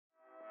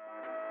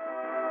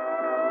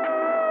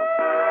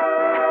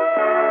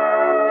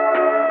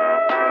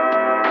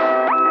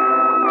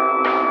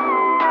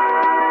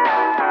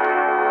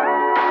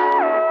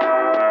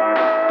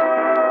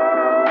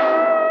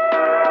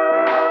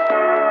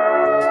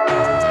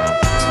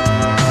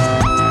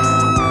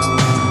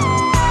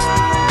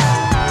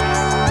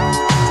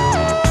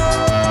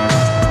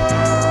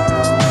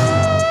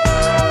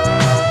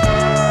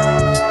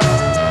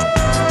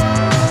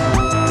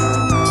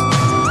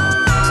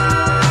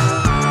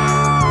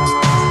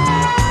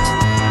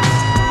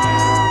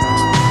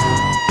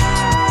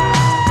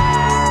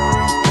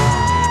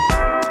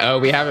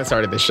haven't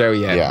started the show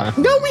yet. Yeah.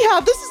 Huh? No, we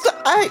have. This is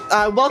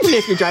welcome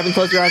if you're driving.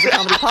 Close your eyes. A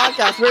comedy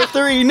podcast where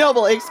three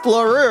noble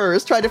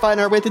explorers try to find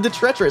our way through the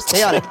treacherous,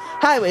 chaotic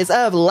highways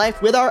of life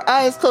with our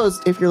eyes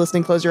closed. If you're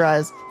listening, close your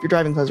eyes. If you're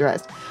driving, close your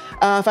eyes.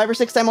 5 or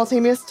 6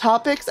 simultaneous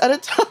topics at a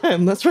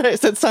time. That's right. I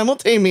said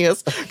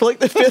simultaneous for like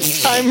the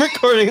 5th time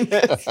recording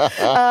this.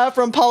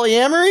 From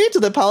polyamory to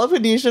the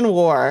Peloponnesian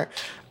War.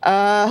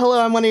 Hello,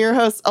 I'm one of your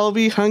hosts,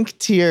 LB Hunk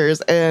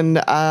Tears, and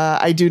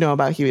I do know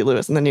about Huey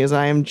Lewis in the news.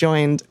 I am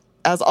joined,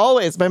 as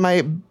always, by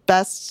my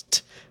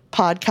best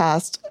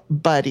podcast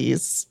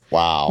buddies.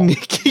 Wow.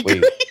 Nikki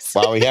Grace.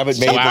 Wow, we haven't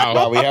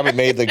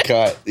made the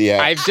cut.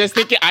 Yeah. I just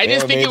think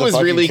it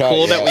was really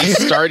cool that we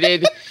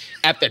started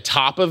at the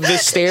top of the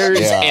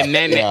stairs, and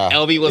then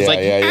LB was like,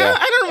 I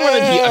don't want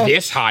to be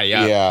this high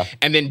up,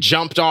 and then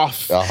jumped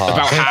off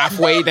about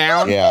halfway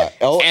down,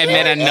 and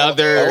then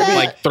another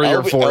like 3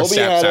 or 4 LB steps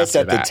had us after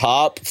at that. the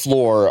top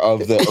floor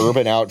of the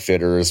Urban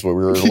Outfitters where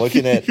we were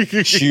looking at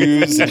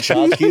shoes and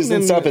tchotchkes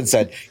and stuff, and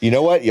said, you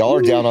know what, y'all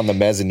are down on the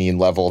mezzanine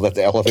level that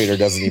the elevator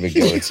doesn't even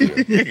go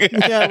to.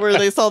 Yeah, where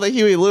they saw the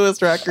Huey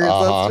Lewis records.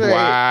 That's right.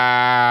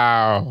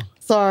 Wow.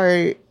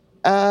 Sorry.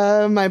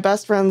 My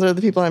best friends are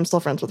the people I'm still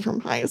friends with from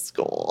high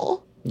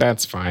school.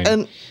 That's fine.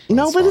 And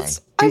That's fine.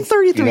 I'm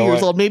 33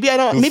 years old. Maybe I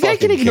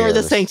can ignore the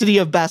cares? sanctity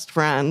of best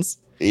friends.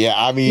 Yeah,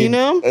 I mean,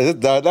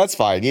 that's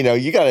fine. You know,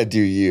 you got to do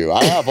you.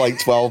 I have like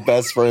 12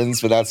 best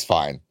friends, but that's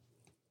fine.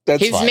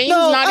 That's His fine. name's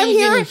not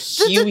even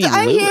Huey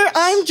I'm Lewis. here.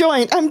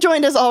 I'm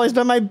joined as always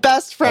by my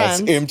best friends.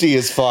 That's empty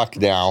as fuck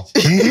now.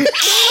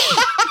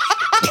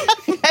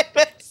 My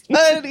best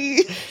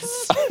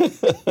buddies.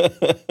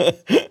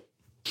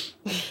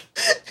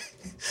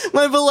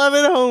 My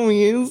beloved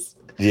homies.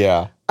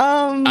 Yeah.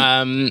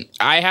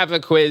 I have a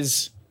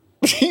quiz.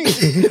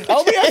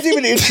 LB hasn't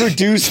even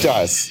introduced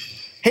us.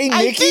 Hey,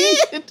 Nikki.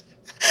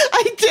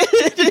 I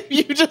did.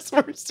 You just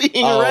were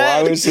seeing red.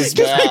 I was just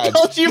 'cause mad. I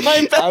called you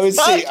my best I was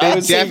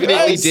seeing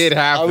did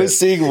happen. I was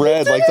seeing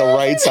red, like the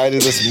right side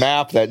of this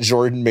map that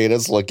Jordan made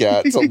us look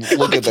at to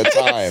look at the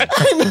time.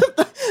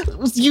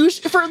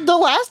 For the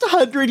last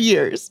 100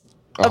 years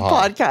of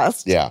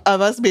podcasts,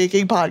 of us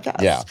making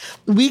podcasts,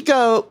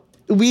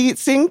 we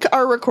sync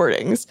our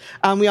recordings.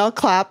 We all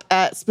clap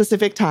at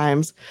specific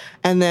times,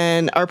 and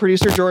then our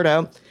producer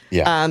Jordo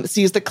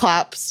sees the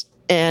claps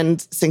and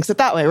syncs it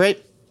that way,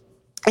 right?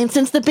 And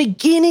since the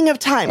beginning of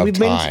time, we've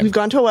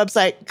gone to a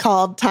website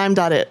called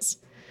time.is,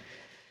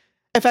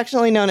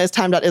 affectionately known as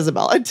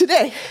time.isabel. And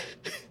today,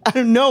 out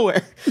of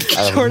nowhere,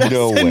 Jordan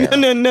said,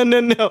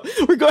 no.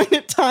 We're going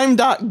to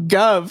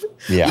time.gov,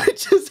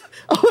 which is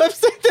a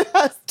website that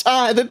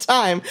has the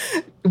time.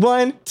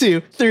 1,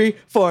 2, 3,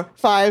 4,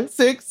 5,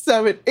 6,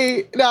 7,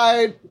 8,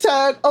 9,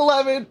 10,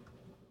 11,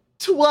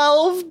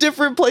 12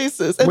 different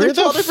places. And where the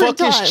 12 different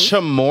fuck is times.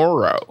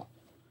 Chamorro?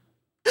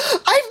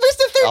 I've missed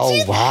the 13th.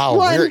 Oh, wow.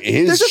 One. Where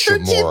is There's a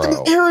 13th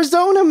Chamorro?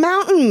 Arizona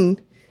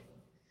mountain.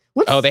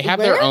 They have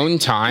their own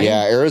time?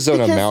 Yeah,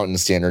 Arizona Mountain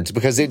Standards,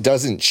 because it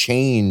doesn't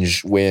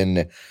change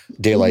when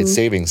daylight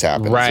savings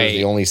happens. Right. They're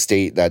the only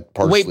state that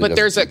partially doesn't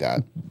do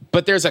that.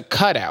 But there's a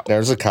cutout.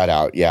 There's a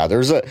cutout. Yeah,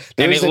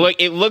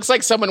 it looks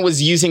like someone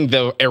was using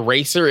the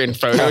eraser in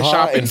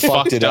Photoshop and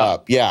fucked it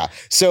up. Yeah.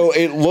 So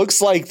it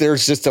looks like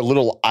there's just a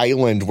little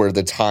island where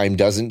the time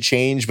doesn't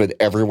change, but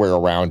everywhere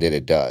around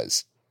it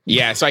does.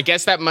 Yeah, so I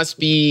guess that must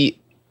be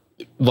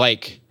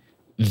like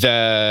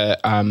the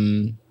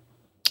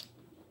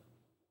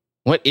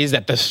what is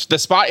that? The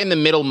spot in the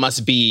middle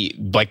must be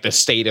like the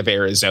state of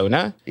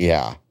Arizona.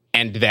 Yeah.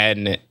 And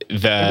then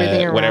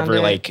the whatever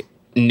like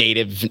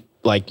native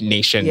like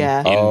nation in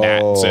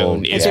that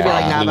zone is like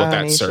Navajo what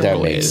that Nation.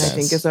 circle is. I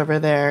think is over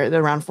there,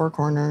 around Four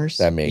Corners.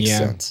 That makes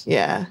sense.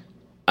 Yeah.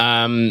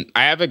 I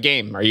have a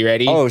game. Are you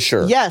ready? Oh,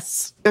 sure.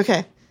 Yes.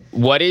 Okay.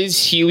 What is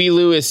Huey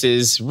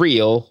Lewis's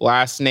real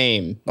last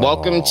name?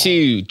 Welcome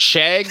to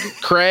Chegg,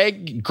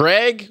 Cregg,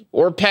 Gregg,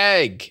 or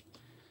Pegg.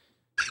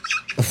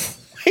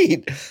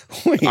 Wait.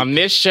 On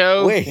this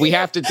show, we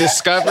have to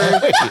discover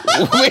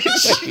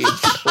which.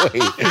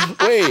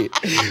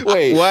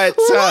 Wait.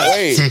 What's up?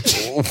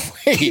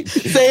 Wait.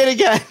 Say it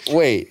again.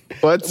 Wait.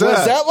 What's Was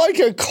up? that like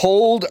a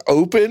cold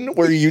open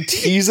where you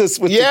tease us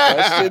with the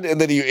question and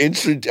then you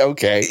introduce?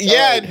 Okay.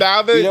 Yeah. Right.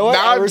 Now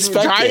I I'm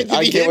respect trying it. to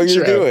I the get what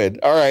you're intro. doing.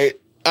 All right.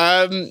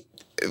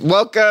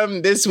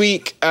 Welcome this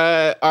week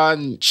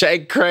on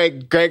Chegg,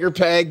 Cregg, Gregg, or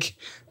Pegg.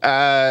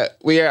 I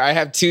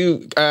have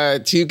two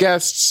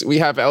guests. We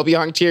have LB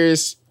Hong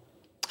Tears.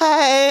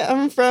 Hi,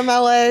 I'm from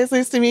LA. It's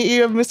nice to meet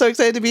you. I'm so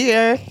excited to be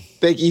here.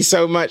 Thank you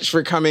so much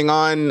for coming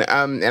on.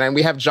 And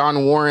we have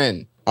John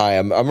Warren. Hi,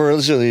 I'm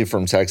originally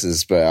from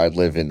Texas, but I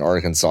live in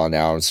Arkansas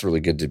now. It's really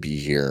good to be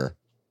here.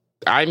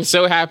 I'm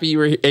so happy you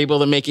were able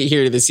to make it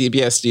here to the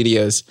CBS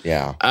studios.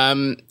 Yeah.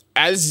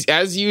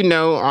 As you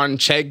know, on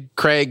Chegg,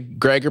 Cregg,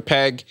 Gregg, or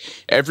Pegg,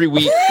 every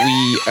week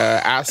we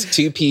ask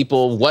two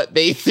people what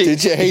they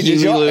think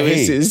Huey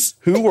Lewis is.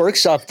 Who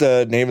workshopped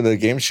the name of the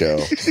game show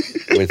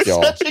with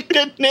y'all? Such a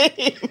good name.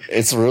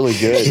 It's really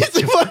good.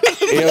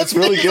 It's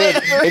really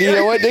good. And you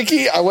know what,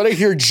 Nikki? I want to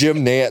hear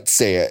Jim Nance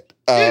say it.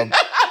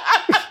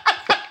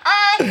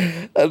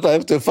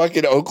 The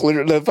fucking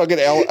Oakland, the fucking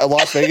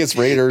Las Vegas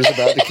Raiders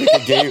about to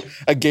kick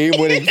a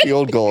game-winning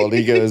field goal, and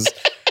he goes,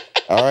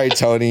 "All right,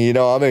 Tony,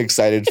 I'm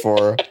excited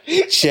for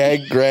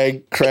Chegg,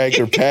 Gregg, Cregg,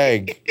 or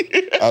Pegg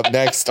up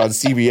next on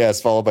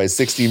CBS, followed by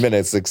 60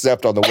 Minutes,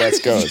 except on the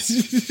West Coast."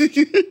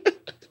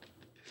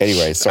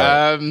 Anyway,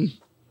 sorry.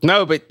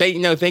 No, but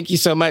thank you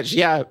so much.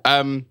 Yeah.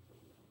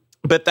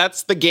 But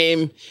that's the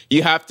game.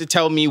 You have to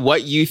tell me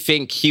what you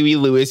think Huey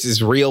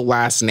Lewis's real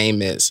last name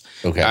is.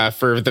 Okay.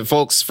 For the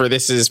folks for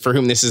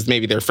whom this is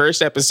maybe their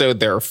first episode,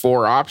 there are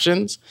 4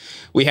 options.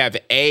 We have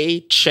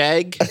A,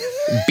 Chegg,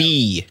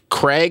 B,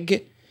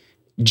 Cregg,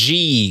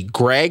 G,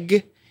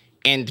 Gregg,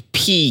 and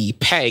P,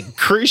 Pegg.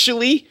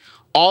 Crucially,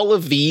 all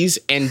of these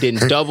end in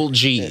double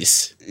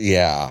G's.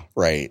 Yeah,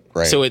 right.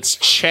 So it's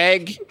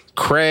Chegg,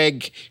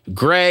 Cregg,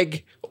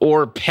 Gregg,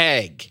 or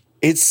Pegg.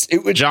 It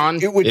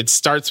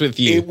starts with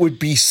you. It would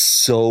be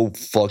so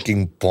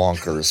fucking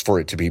bonkers for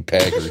it to be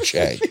Pegg or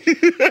Chegg.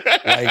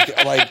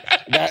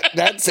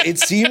 It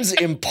seems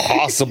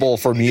impossible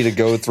for me to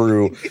go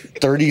through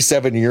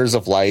 37 years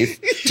of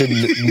life to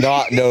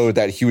not know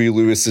that Huey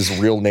Lewis's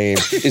real name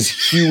is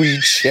Huey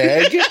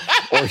Chegg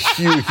or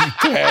Huey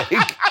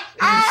Pegg.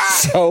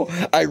 So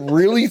I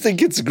really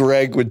think it's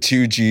Gregg with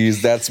 2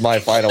 G's. That's my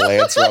final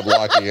answer. I'm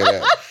locking it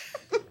in.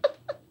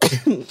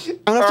 I'm going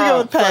to have to go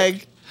with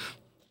Pegg.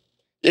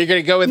 You're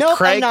going to go with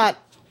Cregg? I'm not.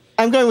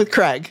 I'm going with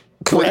Cregg.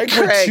 Cregg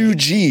with 2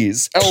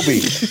 G's.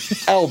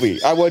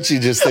 LB, I want you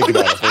to just think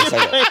about it for a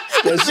second.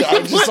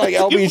 I'm just like,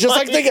 LB, just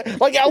like think,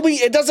 like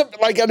LB, it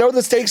doesn't, like, I know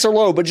the stakes are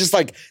low, but just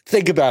like,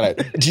 think about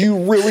it. Do you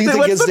really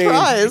think his name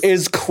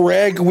is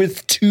Cregg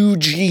with 2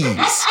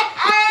 G's?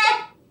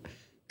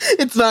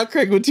 It's not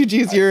Cregg with 2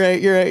 G's. You're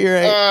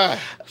right.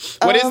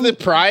 What is the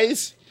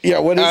prize? Yeah,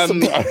 what is the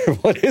prize?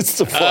 What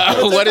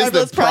is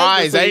the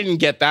prize? I didn't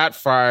get that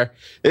far.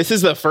 This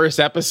is the first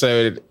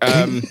episode.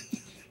 Okay.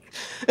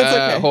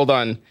 Hold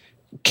on.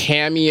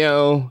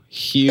 Cameo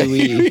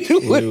Huey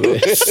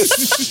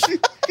Lewis.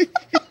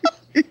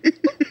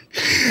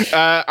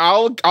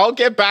 I'll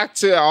get back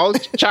to. I'll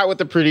chat with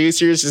the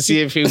producers to see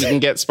if we can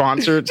get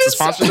sponsored to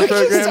sponsor the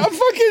program. I'm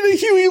fucking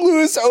Huey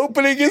Lewis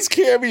opening his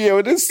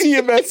Cameo to see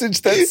a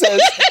message that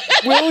says,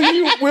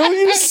 "Will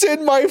you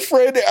send my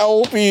friend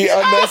LB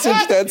a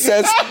message that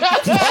says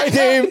my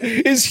name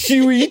is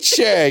Huey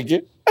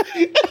Chegg."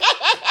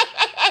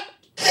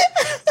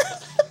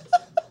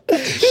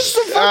 It's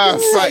the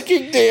fucking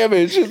psychic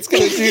damage it's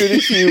gonna do to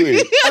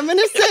Huey. I'm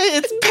gonna say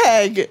it's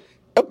Pegg.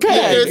 A Pegg.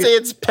 I'm gonna say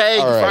it's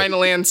Pegg. Right.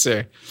 Final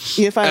answer.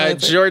 Yeah, final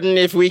answer. Jordan,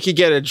 if we could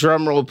get a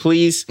drum roll,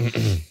 please.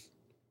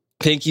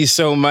 Thank you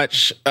so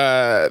much.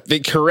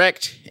 The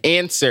correct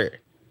answer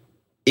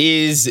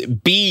is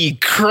B,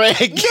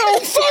 Cregg. No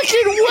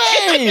fucking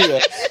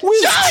way!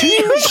 With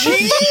 2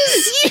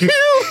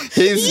 G's?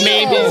 His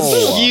name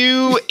is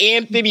Hugh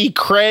Anthony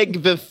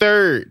Cregg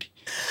III.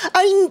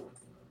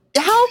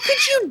 How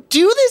could you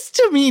do this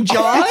to me,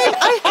 John?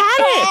 I had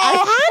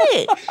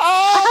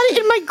it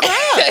in my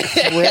grasp.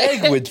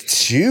 Cregg with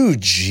 2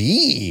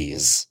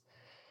 G's.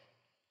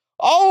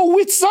 Oh,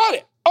 it's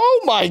not.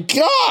 Oh my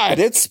God.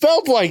 It's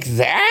spelled like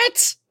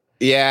that?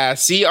 Yeah,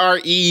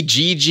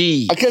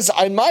 Cregg. Because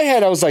in my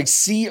head, I was like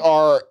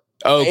Craigg.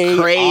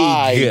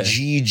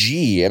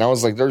 And I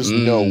was like, there's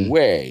no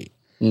way.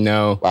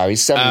 No. Wow,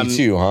 he's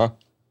 72, huh?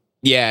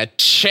 Yeah,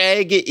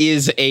 Chegg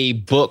is a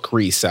book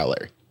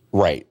reseller.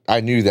 Right.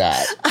 I knew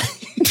that.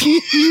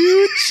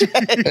 Huey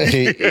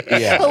Chegg.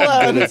 Yeah.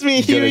 Hello, it's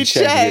me, Huey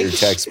Chegg. Your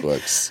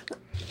textbooks.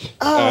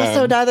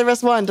 So neither of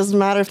us won. Doesn't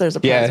matter if there's a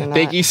prize or not.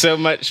 Thank you so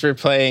much for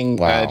playing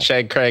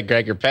Chegg, Cregg,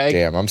 Gregg, or Pegg.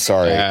 Damn, I'm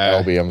sorry.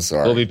 LB, I'm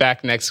sorry. We'll be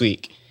back next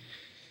week.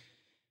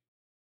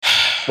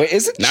 Wait,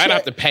 isn't now I'd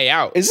have to pay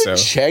out. Isn't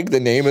Chegg the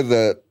name of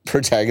the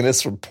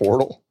protagonist from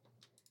Portal?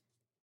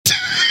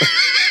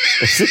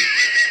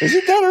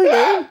 Isn't that her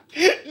name?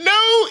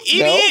 No,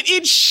 idiot,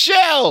 it's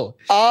Shell.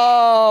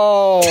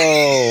 Oh.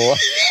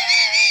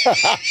 You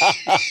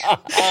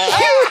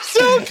were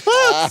so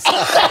close.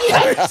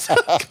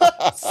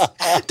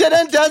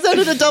 Does it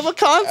in a double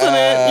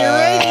consonant. You're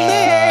right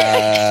there.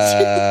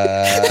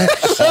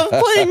 I'm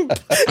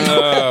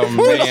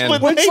playing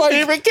with my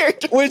favorite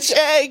character,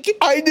 Chegg.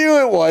 I knew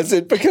it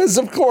wasn't, because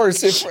of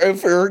course,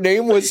 if her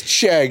name was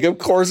Chegg, of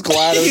course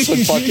GLaDOS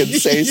would fucking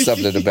say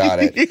something about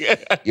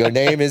it. Your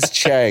name is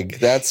Chegg.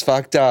 That's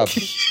fucked up.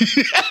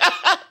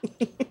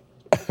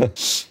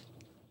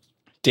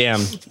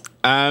 Damn.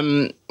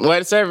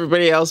 What's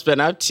everybody else been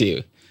up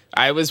to?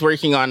 I was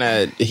working on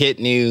a hit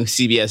new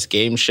CBS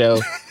game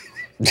show.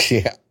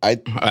 Yeah, over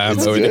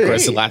the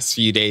course of the last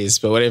few days.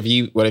 But what have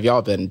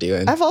y'all been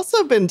doing? I've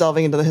also been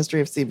delving into the history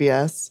of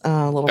CBS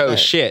a little bit. Oh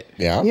shit!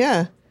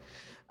 Yeah.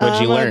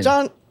 What'd you learn,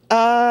 John?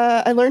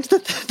 I learned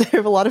that they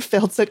have a lot of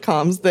failed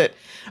sitcoms that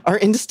are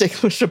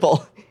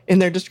indistinguishable in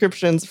their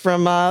descriptions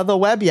from the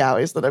web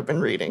yowies that I've been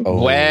reading.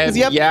 Oh. Web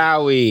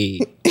yowie.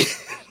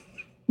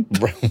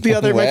 My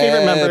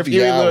favorite member of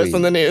Huey Lewis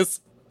in the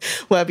news.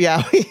 Web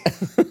Yowie.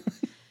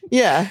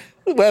 Yeah.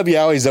 Web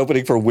Yowie's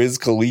opening for Wiz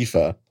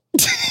Khalifa.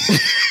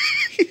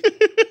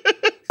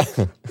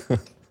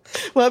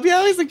 Webby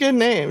is a good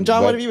name.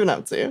 John, what have you been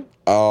up to?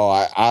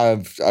 Oh,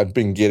 I've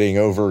been getting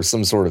over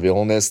some sort of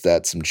illness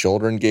that some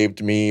children gave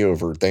to me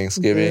over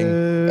Thanksgiving.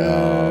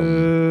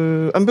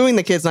 I'm booing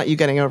the kids, not you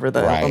getting over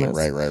the illness.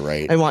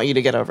 Right. I want you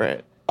to get over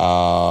it.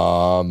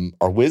 Are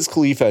Wiz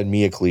Khalifa and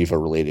Mia Khalifa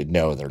related?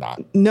 No, they're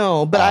not.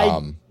 No,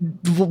 but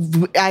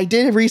I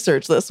did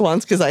research this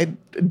once because I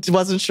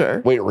wasn't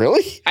sure. Wait,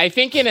 really? I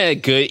think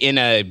in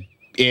a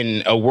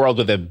world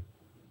with a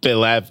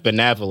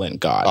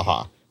benevolent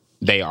God,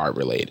 they are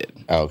related.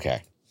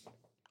 Okay.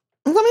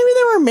 I thought maybe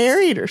they were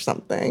married or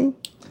something.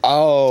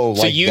 Oh,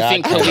 so you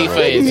think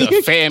Khalifa is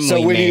a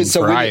family name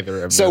for either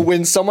of them? So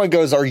when someone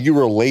goes, "Are you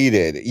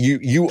related?"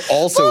 You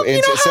also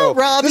this goes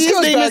back to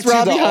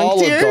the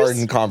Olive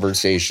Garden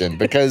conversation,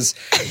 because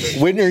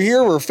when you're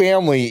here we're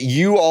family,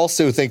 you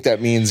also think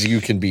that means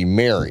you can be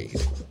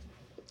married.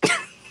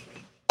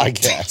 I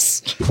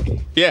guess.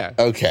 Yeah.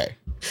 Okay.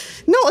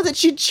 No, that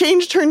she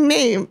changed her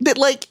name. That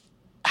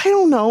I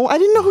don't know. I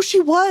didn't know who she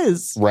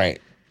was.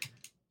 Right.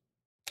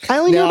 I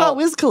only knew about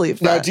Wiz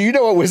Khalifa. Now, do you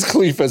know what Wiz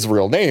Khalifa's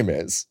real name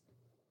is?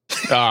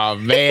 Oh,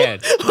 man.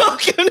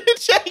 Welcome to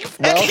Chegg.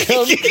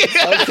 Welcome.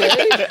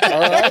 Okay.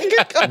 All right.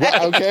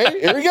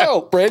 Okay. Here we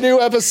go. Brand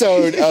new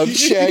episode of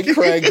Chegg,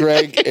 Cregg,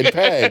 Gregg, and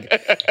Pegg.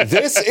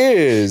 This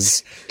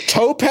is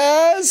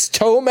Topaz,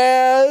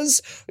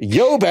 Tomaz,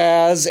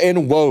 Yobaz,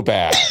 and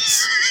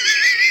Wobaz.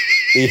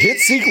 The hit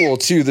sequel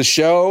to the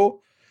show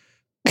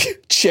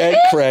Chegg,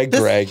 Cregg,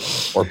 Gregg,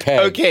 or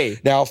Pegg. Okay.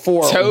 Now,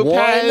 for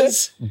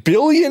Topaz? $1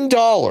 billion,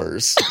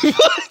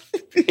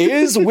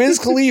 is Wiz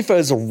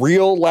Khalifa's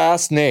real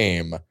last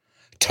name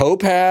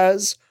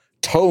Topaz,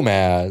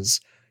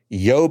 Tomaz,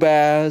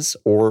 Yobaz,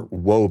 or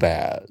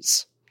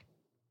Wobaz?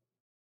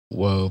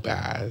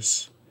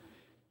 Wobaz.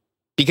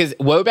 Because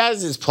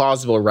Wobaz is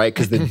plausible, right?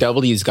 Because the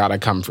W's got to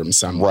come from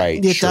somewhere.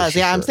 Right. It does.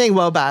 Yeah, I'm saying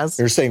Wobaz.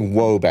 You're saying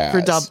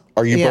Wobaz.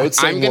 Are you both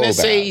saying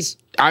Wobaz?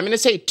 I'm gonna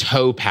say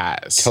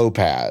Topaz.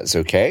 Topaz,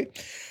 okay.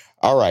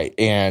 All right.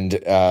 And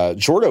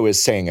Jordo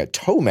is saying a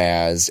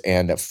Tomaz.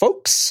 And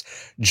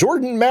folks,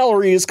 Jordan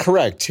Mallory is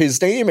correct.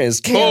 His name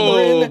is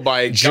Cameron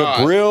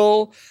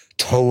Jabril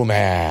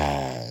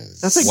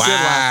Tomaz. That's a good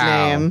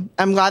last name.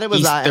 I'm glad it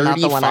was that and not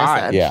the one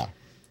I said. Yeah.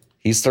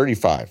 He's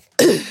 35.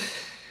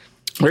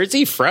 Where's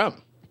he from?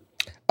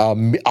 Oh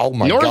my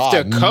God. North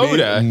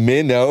Dakota.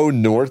 Minnow,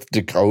 North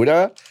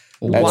Dakota.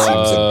 That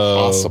seems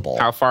impossible.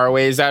 How far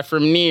away is that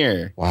from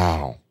near?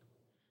 Wow.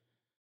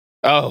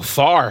 Oh,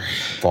 far.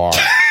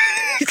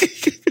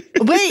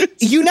 Wait,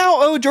 you now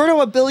owe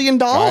Jordo $1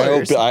 billion.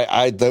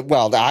 I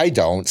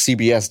don't.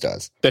 CBS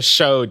does. The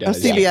show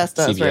does. Oh, CBS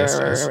does.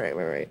 CBS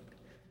Right.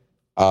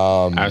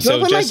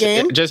 So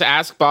just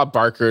ask Bob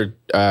Barker,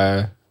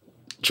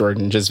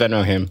 Jordan. Just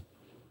Venmo him.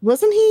 Was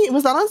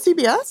that on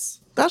CBS?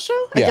 That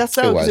show? Yeah, I guess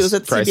so. Because it was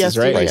at Price CBS is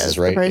Right. Price is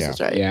Right. Price is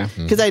Right. Yeah.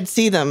 Because I'd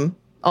see them,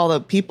 all the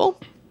people.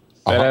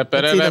 I'd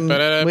see them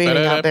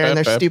waiting out there in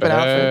their stupid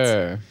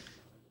outfits.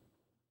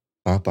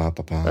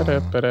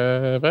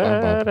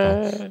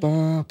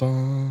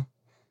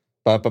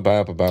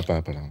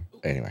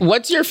 Anyway.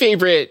 What's your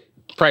favorite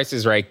Price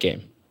is Right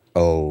game?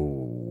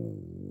 Oh.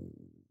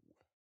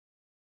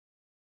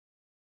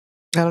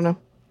 I don't know.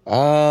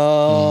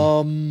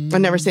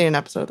 I've never seen an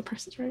episode of The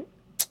Price is Right.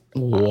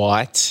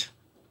 What?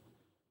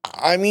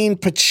 I mean,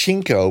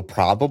 Pachinko,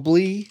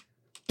 probably.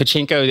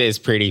 Pachinko is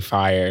pretty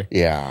fire.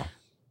 Yeah.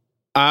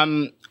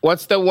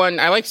 What's the one?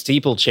 I like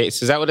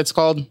Steeplechase. Is that what it's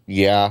called?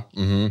 Yeah.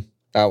 Mm-hmm.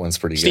 That one's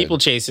pretty good.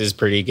 Steeplechase is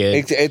pretty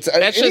good.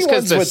 That's just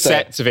because the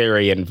set's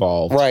very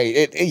involved.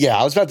 Right.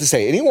 I was about to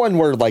say, anyone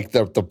where like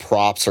the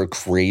props are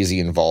crazy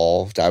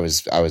involved, I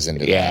was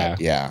into that.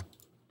 Yeah.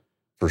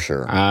 For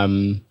sure.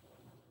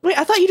 Wait,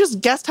 I thought you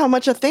just guessed how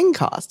much a thing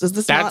cost. Is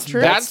this not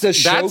true? That's the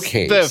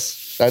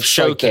showcase. That's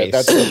showcase.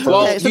 That's the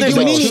so there's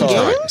mini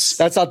games?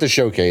 That's not the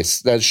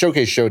showcase. The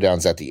showcase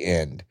showdown's at the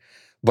end.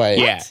 But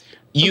yeah.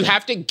 You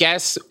have to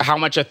guess how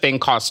much a thing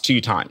costs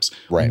 2 times.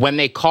 Right. When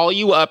they call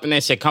you up and they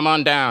say, come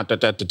on down,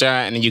 and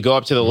then you go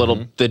up to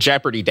the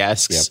Jeopardy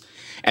desks,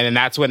 and then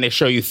that's when they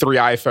show you 3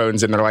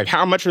 iPhones, and they're like,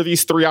 how much are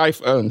these 3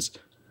 iPhones?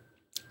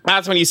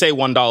 That's when you say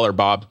 $1,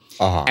 Bob.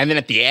 And then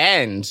at the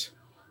end,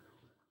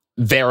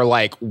 they're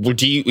like,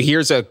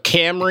 here's a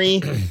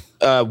Camry,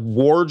 a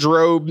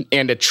wardrobe,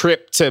 and a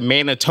trip to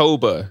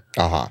Manitoba.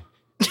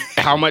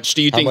 How much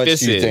do you think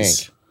this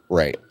is?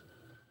 Right.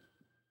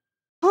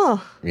 Huh.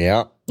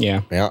 Yeah.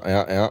 Yeah.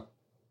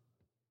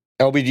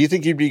 LB, do you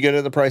think you'd be good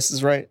at The Price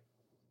is Right?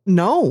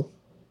 No.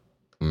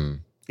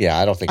 Yeah,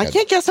 I don't think I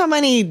can't guess how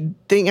many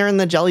things are in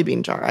the jelly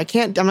bean jar.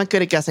 I'm not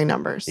good at guessing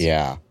numbers.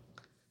 Yeah.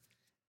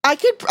 I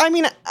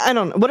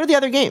don't know. What are the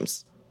other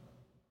games?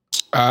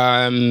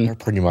 They're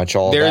pretty much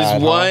all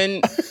there's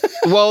one.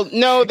 Well,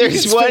 no,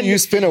 there's one. You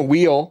spin a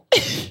wheel.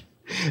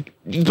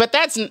 But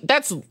that's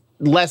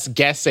less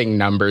guessing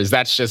numbers.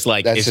 That's just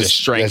like it's a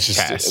strength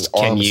test.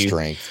 Arm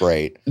strength,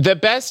 right? The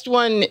best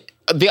one,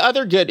 the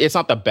other good. It's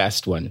not the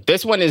best one.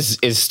 This one is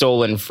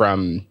stolen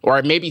from,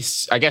 or maybe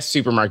I guess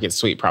Supermarket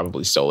Sweep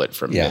probably stole it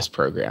from this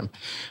program.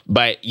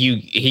 But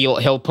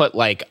he'll put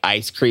like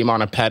ice cream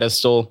on a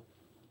pedestal,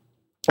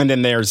 and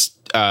then there's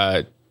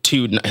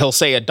he'll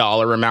say a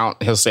dollar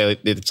amount. He'll say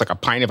it's like a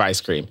pint of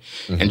ice cream.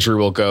 And Drew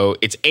will go,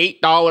 it's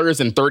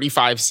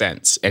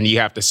 $8.35. And you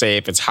have to say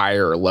if it's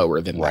higher or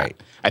lower than that.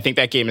 I think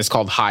that game is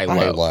called High-Low.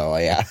 High-Low,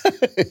 yeah.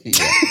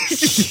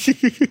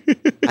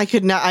 I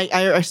could not.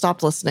 I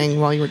stopped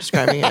listening while you were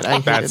describing it. I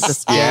hated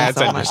this game it's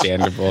so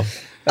understandable.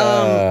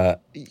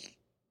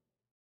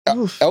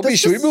 LB,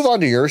 should we move on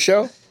to your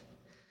show?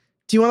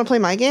 Do you want to play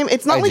my game?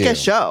 It's not a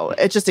show.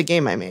 It's just a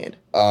game I made.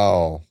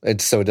 Oh,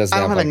 so it doesn't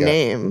have a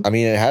name. I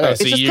mean, it had a...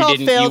 So it's just called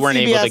Failed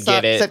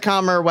CBS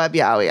Sitcom or Web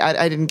Yowie.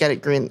 I didn't get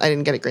it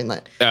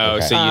greenlit. Oh,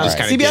 okay. So you just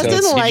kind of... CBS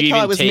didn't like how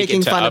I was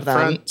making fun of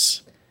them.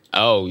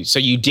 Oh, so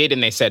you did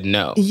and they said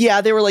no. Yeah,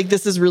 they were like,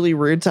 this is really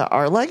rude to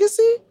our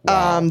legacy,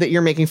 that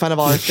you're making fun of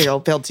all our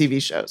failed TV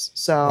shows.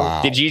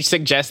 So Did you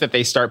suggest that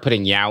they start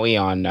putting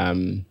Yowie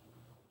on...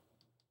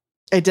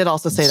 I did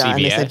also say that, CBS?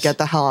 and they said, get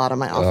the hell out of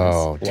my office.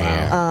 Oh,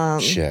 damn.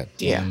 Shit.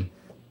 Yeah.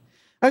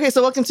 Okay,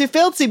 so welcome to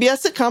Failed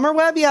CBS Sitcom or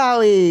Web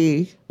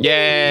Yowie.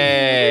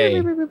 Yay!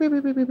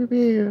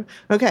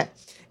 Okay,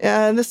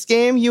 this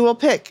game you will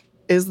pick.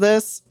 Is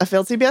this a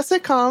failed CBS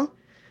sitcom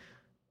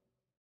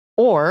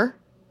or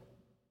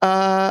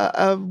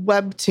a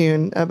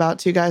webtoon about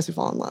two guys who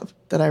fall in love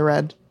that I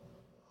read?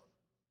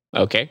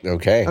 Okay.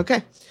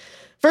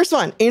 First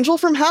one, Angel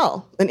from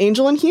Hell. An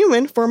angel and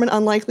human form an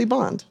unlikely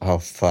bond. Oh,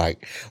 fuck.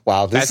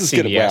 Wow, this is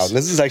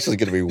actually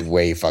going to be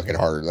way fucking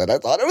harder than I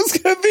thought it was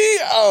going to be.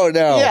 Oh,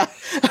 no. Yeah.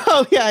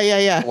 Oh,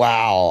 yeah.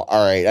 Wow.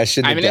 All right. I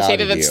shouldn't have I'm going to say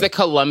that doubted it's you. the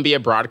Columbia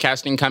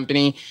Broadcasting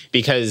Company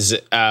because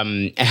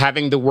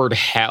having the word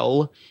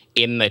hell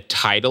in the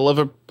title of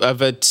a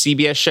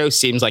CBS show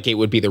seems like it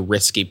would be the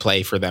risky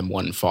play for them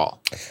one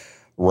fall.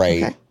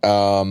 Right. Okay.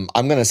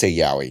 I'm going to say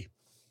Yowie.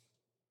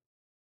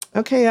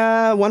 Okay,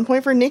 1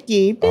 point for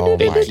Nikki. Oh,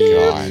 my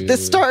God.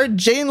 This starred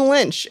Jane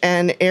Lynch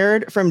and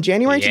aired from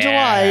January to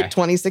July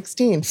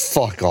 2016.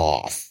 Fuck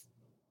off.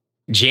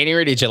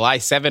 January to July,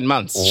 7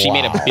 months. Wow. She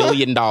made $1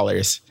 billion.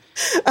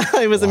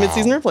 It was a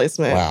mid-season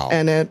replacement. Wow.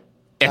 And then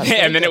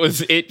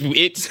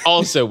it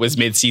also was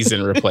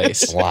mid-season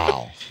replaced.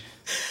 Wow.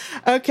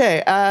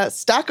 Okay,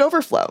 Stack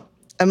Overflow.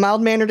 A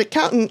mild-mannered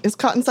accountant is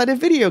caught inside a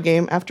video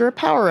game after a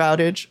power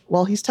outage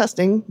while he's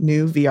testing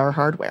new VR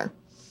hardware.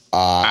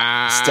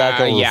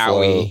 Stack Overflow.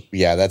 Yowie.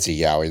 Yeah, that's a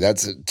Yowie.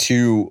 That's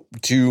two.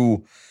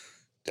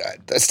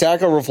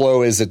 Stack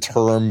Overflow is a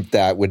term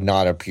that would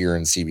not appear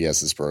in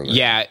CBS's program.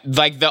 Yeah,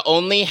 like the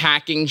only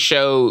hacking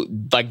show,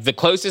 like the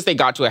closest they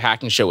got to a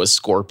hacking show was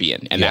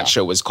Scorpion, and that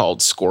show was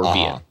called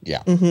Scorpion.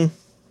 Yeah. Mm-hmm.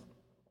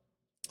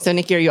 So,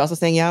 Nikki, are you also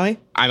saying Yowie?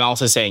 I'm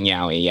also saying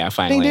Yowie. Yeah,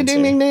 final ding, answer.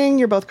 Ding, ding, ding.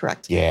 You're both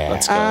correct. Yeah.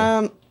 Let's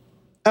go.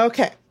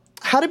 Okay.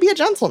 How to be a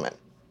gentleman.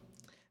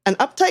 An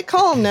uptight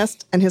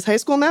columnist and his high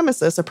school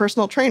nemesis, a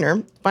personal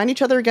trainer, find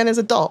each other again as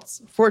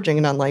adults, forging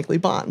an unlikely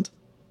bond.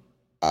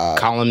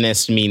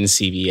 Columnist means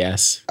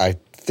CBS. I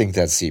think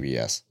that's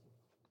CBS.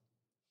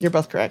 You're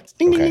both correct.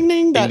 Ding, ding, ding,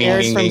 ding. That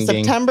airs from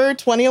September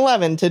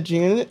 2011 to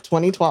June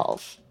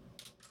 2012.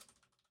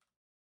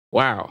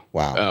 Wow.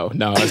 Oh,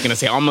 no, I was going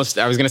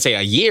to say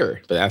a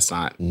year, but that's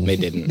not, they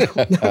didn't.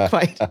 Not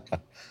quite.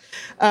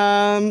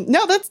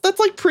 No, that's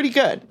like pretty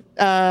good.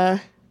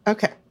 Okay.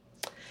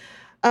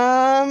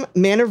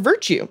 Man of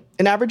Virtue.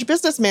 An average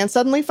businessman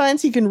suddenly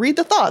finds he can read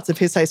the thoughts of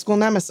his high school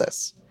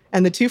nemesis,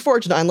 and the two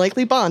forge an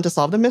unlikely bond to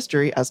solve the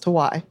mystery as to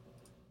why.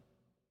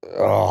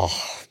 Oh,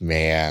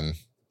 man.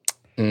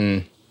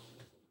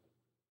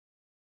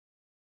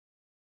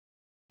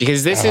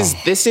 Because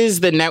this is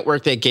the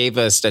network that gave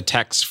us a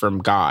text from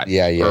God.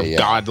 Yeah.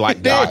 God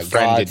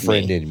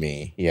friended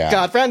me. Yeah.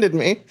 God friended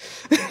me.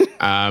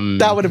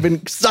 That would have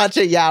been such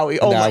a Yowie.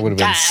 Oh, that would have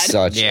been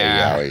such a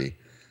Yowie.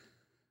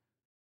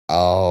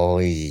 Oh,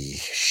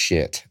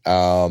 shit.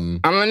 I'm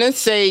going to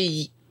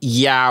say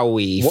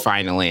Yowie,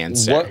 final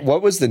answer.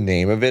 What was the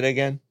name of it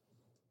again?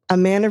 A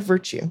Man of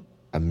Virtue.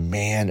 A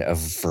Man of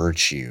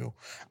Virtue.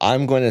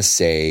 I'm going to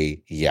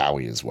say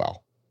Yowie as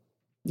well.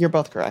 You're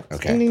both correct.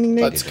 Okay. Ding, ding, ding,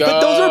 ding. Let's go. But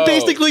those are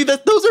basically,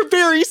 those are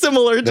very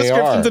similar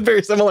descriptions and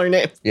very similar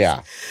names.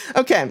 Yeah.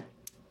 Okay.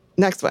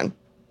 Next one.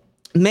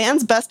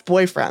 Man's best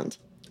boyfriend.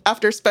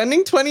 After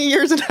spending 20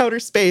 years in outer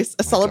space,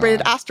 a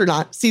celebrated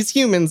astronaut sees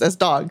humans as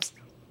dogs.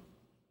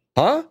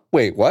 Huh?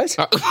 Wait, what?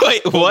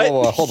 Wait, what?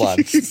 Whoa, hold on.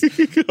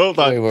 Hold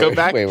on. Go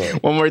back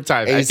one more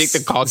time. I think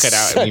the call cut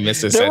out and we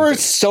missed a sentence. There were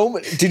so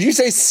many. Did you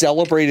say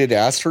celebrated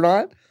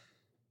astronaut?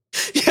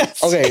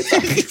 Yes. Okay.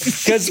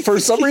 Because for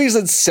some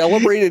reason,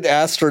 celebrated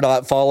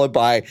astronaut followed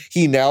by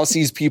he now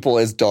sees people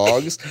as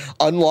dogs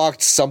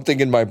unlocked something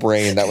in my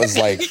brain that was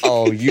like,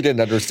 oh, you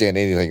didn't understand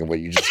anything of what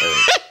you just heard.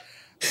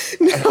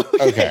 No,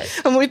 okay.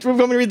 We're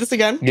going to read this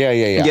again? Yeah.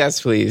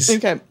 Yes, please.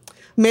 Okay.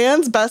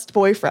 Man's best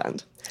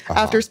boyfriend.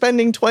 After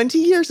spending 20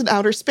 years in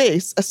outer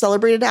space, a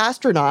celebrated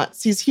astronaut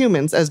sees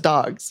humans as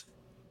dogs.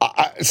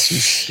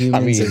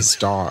 Humans as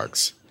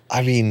dogs.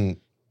 I mean...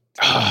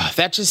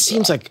 that just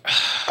seems like...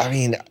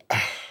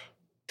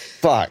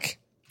 fuck.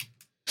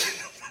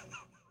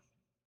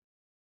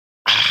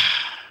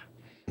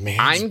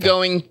 I'm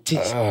going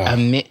to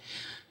admit...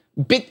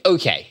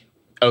 Okay.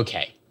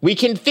 We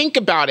can think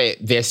about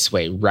it this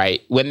way,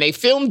 right? When they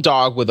filmed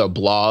Dog with a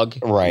blog,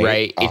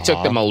 right? It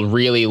took them a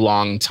really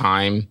long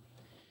time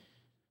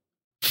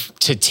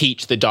to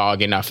teach the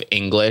dog enough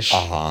English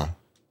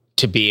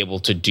to be able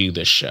to do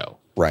the show.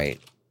 Right.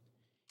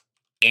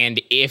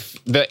 And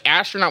if the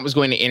astronaut was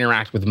going to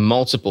interact with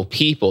multiple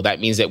people,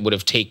 that means it would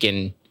have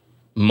taken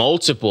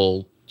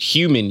multiple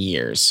human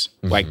years,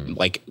 like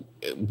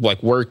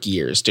work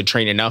years, to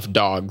train enough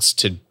dogs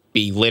to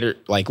be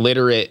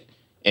literate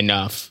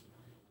enough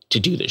to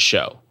do the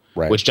show,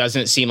 which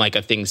doesn't seem like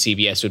a thing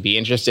CBS would be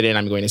interested in.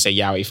 I'm going to say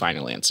Yowie,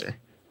 final answer.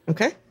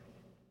 Okay.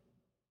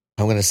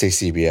 I'm going to say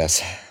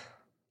CBS.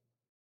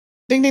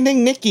 Ding, ding,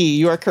 ding, Nikki,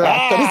 you are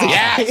correct.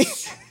 That is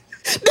yes.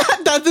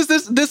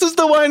 This is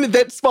the one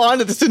that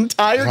spawned this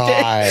entire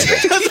game.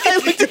 Because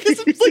I looked at this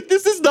and was like,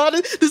 this is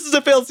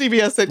a failed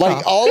CBS sitcom.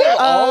 Like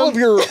all of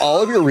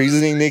your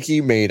reasoning, Nikki,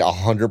 made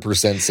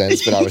 100%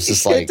 sense, but I was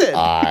just like,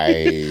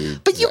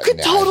 But you could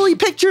totally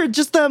picture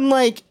just them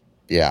like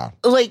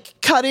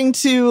cutting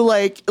to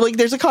like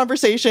there's a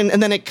conversation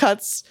and then it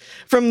cuts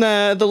from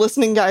the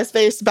listening guy's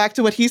face back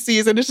to what he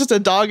sees and it's just a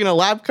dog in a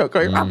lab coat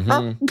going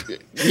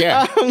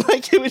yeah.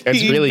 Like it would That's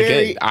be really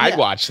very good. I'd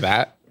watch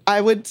that. I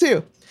would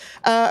too.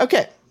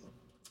 Okay.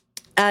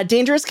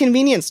 Dangerous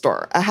convenience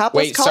store. A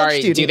hapless college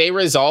student. Do they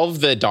resolve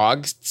the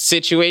dog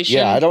situation?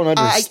 Yeah, I don't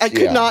understand. I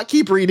could not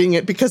keep reading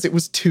it because it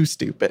was too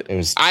stupid.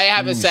 I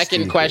have a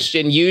second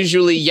question.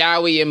 Usually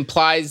Yowie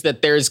implies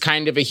that there's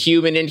kind of a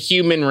human and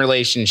human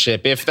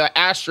relationship if the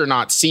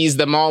astronaut sees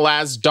them all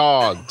as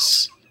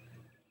dogs.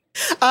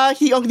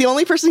 The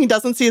only person he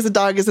doesn't see as a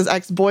dog is his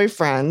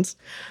ex-boyfriend.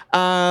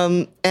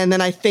 And then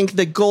I think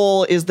the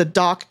goal is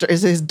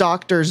his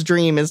doctor's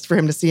dream is for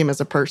him to see him as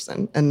a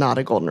person and not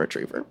a golden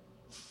retriever.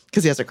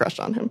 Because he has a crush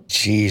on him.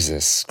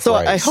 Jesus Christ. So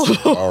I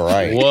hope. All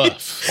right.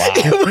 Woof. Wow.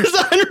 It was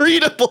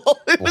unreadable.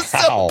 It was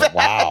so bad.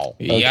 Wow.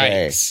 Okay.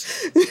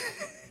 Yikes.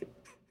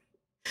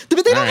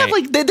 But they don't have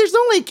there's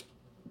no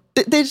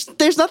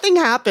there's nothing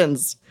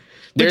happens.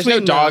 There's no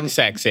dog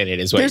sex in it,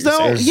 is what you're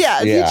saying. He's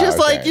just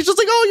like,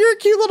 oh, you're a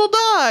cute little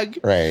dog.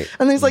 Right.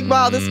 And he's like,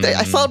 wow,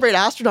 I celebrate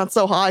astronauts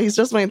so high. He's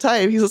just my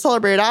type. He's a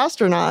celebrated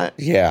astronaut.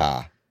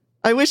 Yeah.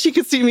 I wish he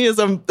could see me as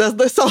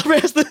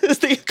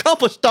the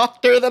accomplished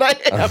doctor that I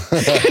am,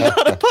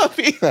 not a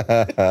puppy.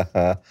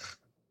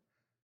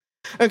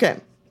 Okay.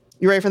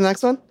 You ready for the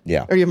next one?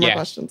 Yeah. Or you have more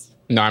questions?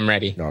 No, I'm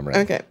ready.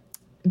 Okay.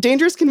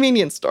 Dangerous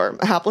convenience store.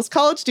 A hapless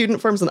college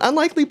student forms an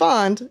unlikely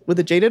bond with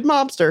a jaded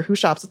mobster who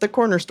shops at the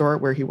corner store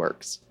where he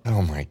works.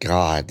 Oh my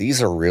God.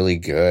 These are really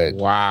good.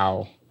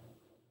 Wow.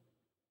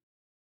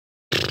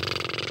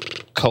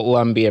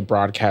 Columbia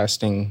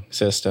Broadcasting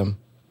System.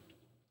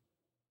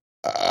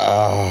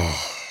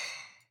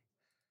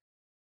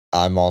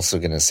 I'm also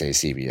going to say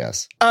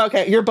CBS.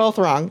 Okay, you're both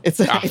wrong. It's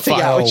a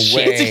Yowie.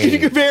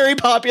 It's a very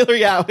popular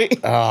Yowie.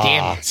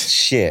 Damn it.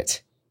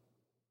 Shit.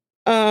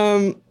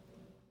 Sorry.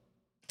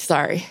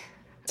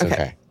 It's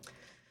okay.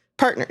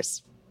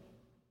 Partners.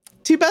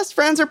 Two best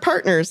friends are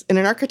partners in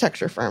an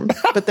architecture firm,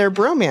 but their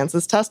bromance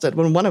is tested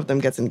when one of them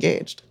gets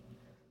engaged.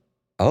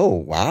 Oh,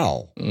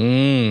 wow. I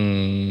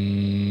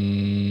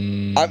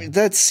mean,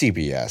 that's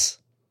CBS.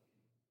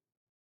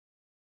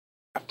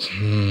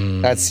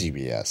 That's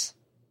CBS.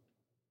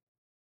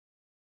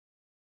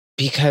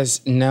 Because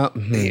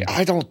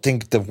I don't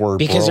think the word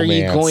because bromance. Are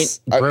you going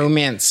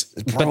bromance?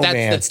 But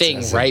that's the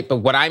thing, right? But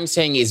what I'm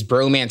saying is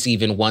bromance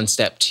even one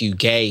step too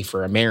gay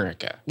for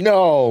America.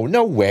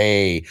 No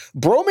way.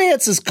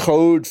 Bromance is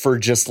code for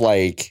just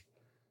like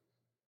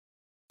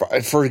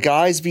for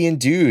guys being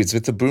dudes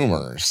with the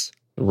boomers,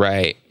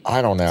 right?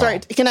 I don't know. Sorry,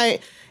 can I?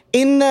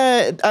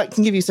 I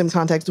can give you some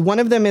context. One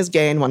of them is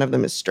gay and one of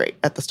them is straight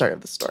at the start of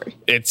the story.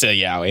 It's a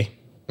Yowie.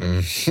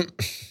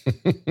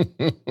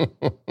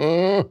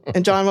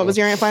 And John, what was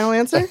your final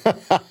answer?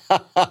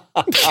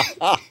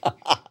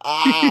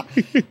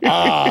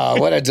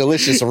 What a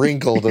delicious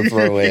wrinkle to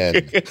throw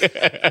in.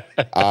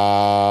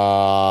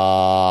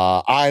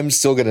 I'm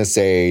still going to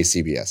say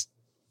CBS.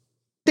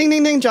 Ding,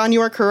 ding, ding. John,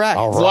 you are correct.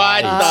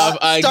 Right.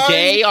 What?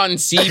 Gay on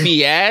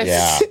CBS?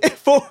 Yeah.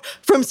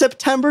 From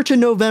September to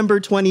November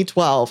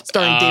 2012,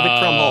 starring David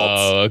Krumholtz.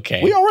 Oh,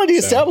 okay. We already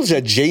established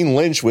that Jane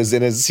Lynch was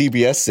in a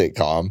CBS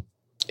sitcom.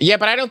 Yeah,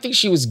 but I don't think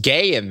she was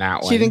gay in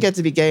that one. She didn't get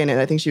to be gay in it.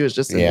 I think she was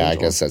just an angel. I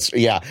guess that's...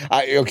 Yeah.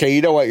 Okay,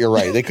 you know what? You're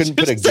right. They couldn't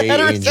put a gay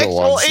angel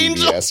on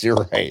CBS.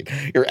 You're right.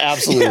 You're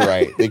absolutely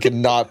right. They could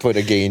not put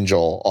a gay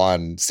angel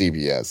on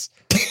CBS.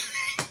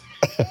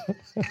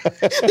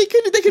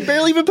 They could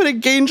barely even put a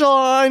Gangel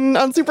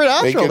on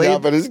Supernatural. They could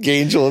not put his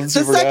Gangel in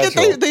Supernatural. The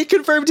second they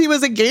confirmed he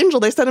was a Gangel,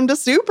 they sent him to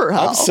Super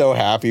Hell. I'm so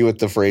happy with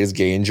the phrase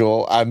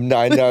Gangel. I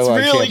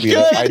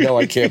know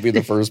I can't be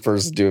the first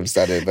person to have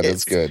said it, but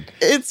it's good.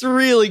 It's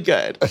really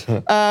good.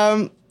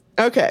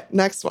 Okay,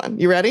 next one.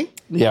 You ready?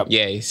 Yep.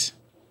 Yes.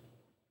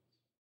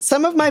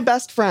 Some of my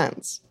best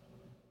friends.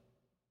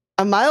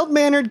 A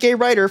mild-mannered gay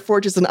writer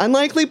forges an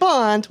unlikely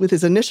bond with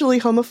his initially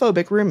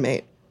homophobic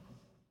roommate.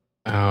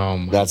 Oh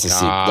my that's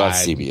God.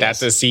 That's CBS.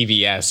 That's a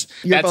CBS.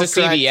 You're that's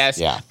a CBS.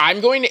 Yeah. I'm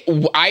going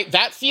to.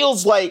 That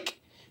feels like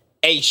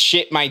a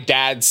shit my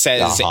dad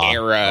says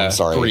era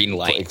green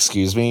light.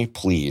 Excuse me,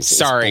 please.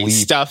 Sorry,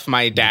 stuff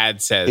my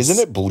dad says. Isn't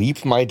it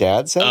bleep my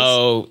dad says?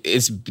 Oh,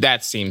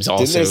 that seems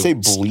also. Didn't they say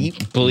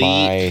bleep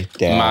my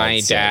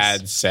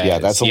dad says? Yeah,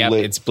 that's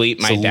it's bleep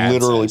my dad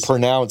says. Literally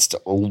pronounced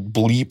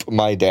bleep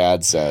my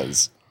dad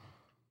says.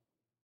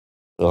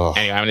 Ugh.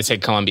 Anyway, I'm going to say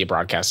Columbia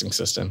Broadcasting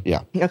System.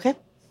 Yeah. Okay.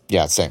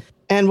 Yeah, same.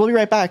 And we'll be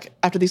right back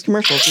after these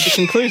commercials with the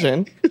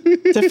conclusion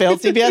to failed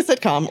CBS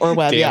sitcom or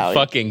Web Alley.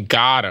 Fucking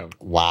got him.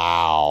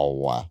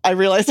 Wow. I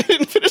realized I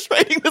didn't finish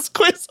writing this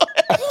quiz.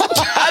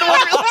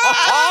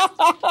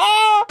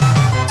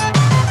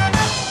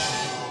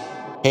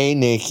 Hey,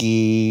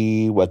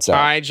 Nikki. What's up?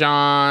 Hi,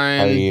 John.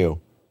 How are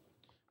you?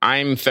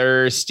 I'm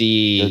thirsty.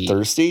 You're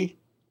thirsty?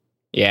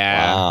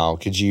 Yeah. Wow.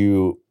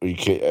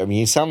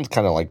 You sound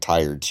kind of like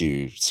tired,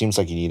 too. Seems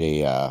like you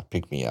need a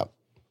pick-me-up.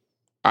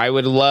 I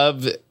would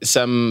love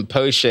some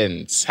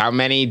potions. How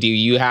many do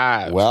you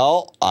have?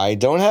 Well, I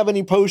don't have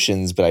any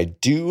potions, but I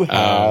do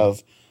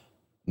have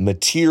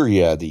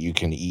materia that you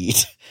can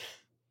eat.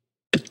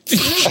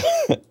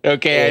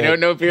 Okay, I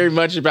don't know very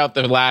much about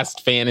the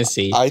last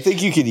fantasy. I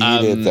think you can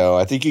eat it, though.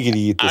 I think you can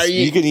eat this.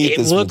 You can eat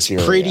this materia. It looks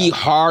pretty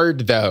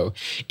hard, though.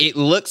 It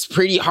looks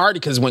pretty hard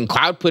because when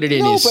Cloud put it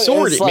in his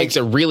sword, it makes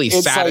a really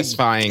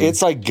satisfying.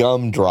 It's like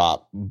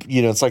gumdrop.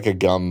 It's like a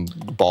gum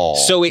ball.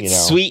 So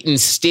it's sweet and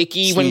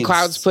sticky when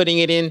Cloud's putting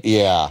it in.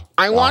 Yeah.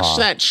 I watched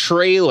that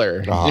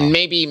trailer, and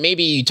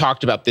maybe you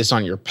talked about this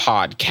on your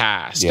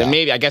podcast. Yeah. And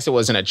maybe, I guess it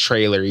wasn't a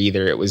trailer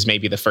either. It was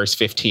maybe the first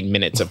 15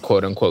 minutes of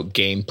quote unquote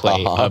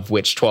gameplay, of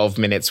which 12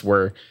 minutes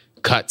were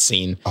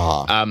cutscene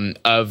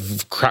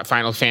of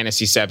Final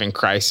Fantasy VII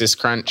Crisis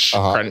Crunch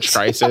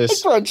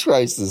Crisis. Crunch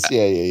Crisis.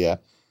 Yeah.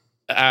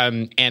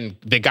 And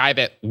the guy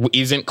that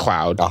isn't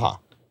Cloud,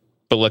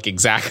 but look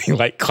exactly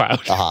like Cloud.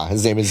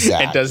 His name is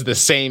Zach. And does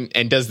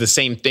the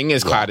same thing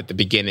as Cloud at the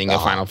beginning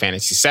of Final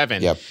Fantasy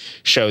VII. Yep.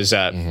 Shows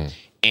up,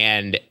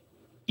 and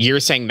you're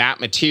saying that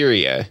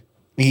materia,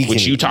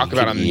 which you talk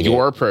about on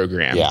your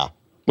program,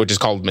 which is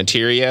called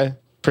Materia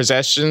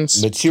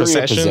Possessions.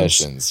 Materia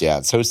Possessions. Yeah,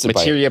 it's hosted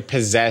by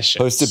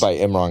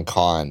Imran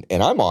Khan,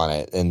 and I'm on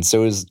it, and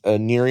so is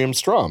Miriam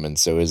Strum, and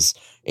so is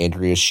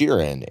Andrea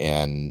Sheeran,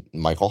 and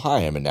Michael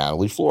Hyam, and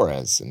Natalie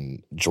Flores,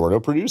 and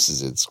Jordo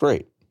produces it. It's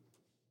great.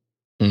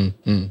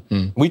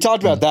 We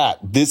talked about that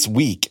this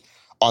week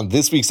on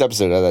this week's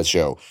episode of that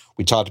show.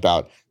 We talked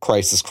about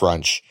Crisis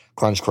Crunch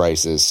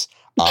Crisis,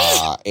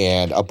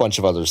 and a bunch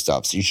of other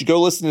stuff. So you should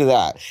go listen to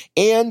that.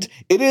 And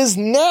it is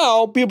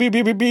now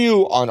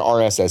on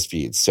RSS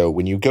feeds. So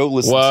when you go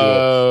listen to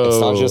it, it's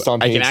not just on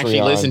Patreon. I can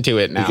actually listen to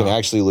it now. You can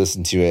actually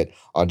listen to it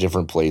on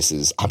different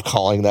places. I'm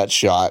calling that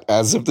shot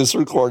as of this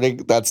recording.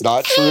 That's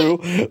not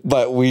true,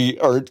 but we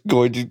are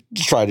going to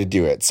try to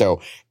do it. So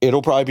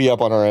it'll probably be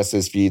up on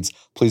RSS feeds.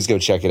 Please go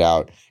check it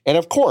out. And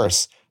of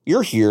course,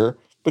 you're here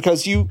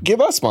because you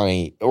give us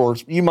money, or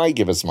you might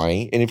give us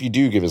money. And if you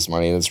do give us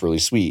money, that's really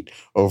sweet.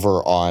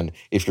 Over on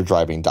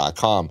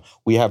ifyou'redriving.com,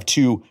 we have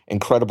two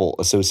incredible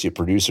associate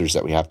producers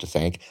that we have to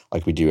thank,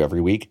 like we do every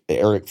week.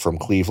 Eric from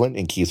Cleveland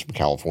and Keith from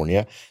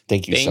California.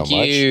 Thank you so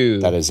much.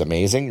 That is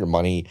amazing. Your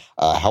money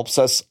helps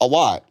us a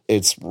lot.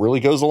 It really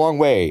goes a long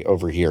way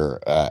over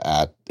here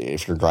at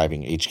If You're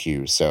Driving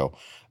HQ. So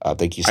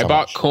thank you so much. I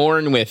bought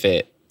corn with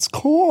it. It's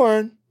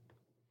corn.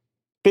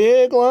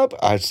 Big lump.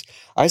 I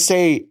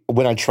say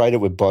when I tried it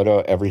with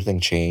butter, everything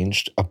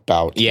changed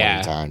about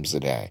 20 times a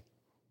day.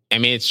 I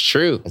mean, it's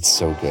true. It's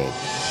so good.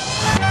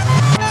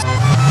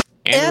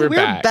 And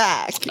we're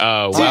back.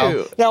 Oh,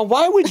 wow. Now,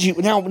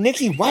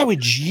 Nikki, why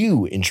would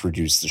you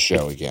introduce the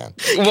show again?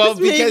 Well, because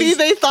maybe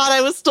they thought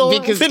I was still I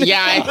didn't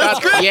realize.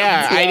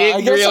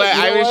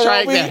 I was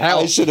trying to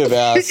help. I should have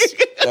asked.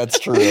 That's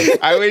true.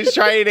 I was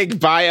trying to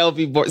buy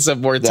LB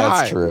some more time.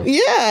 That's true.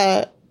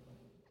 Yeah.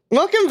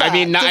 Welcome back.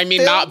 I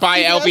mean, not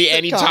buy LB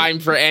any time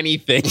for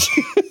anything.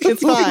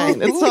 It's fine.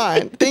 It's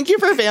fine. Thank you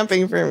for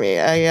vamping for me.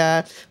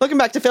 Welcome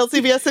back to Failed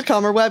CBS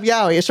Sitcom or Web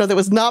Yowie, a show that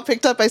was not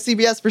picked up by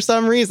CBS for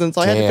some reason,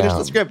 so I had to finish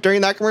the script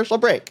during that commercial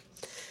break.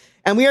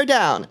 And we are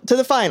down to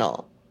the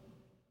final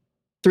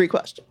 3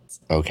 questions.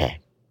 Okay.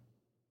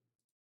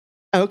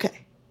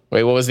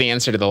 Wait, what was the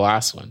answer to the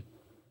last one?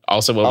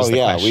 Also, what was the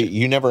question?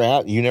 You never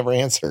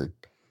answered.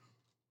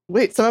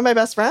 Wait, some of my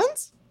best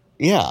friends?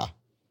 Yeah.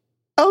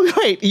 Oh,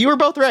 wait, you were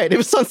both right. It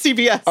was on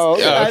CBS. Oh,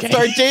 okay. It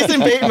starred Jason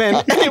Bateman,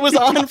 and it was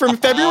on from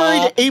February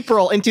to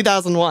April in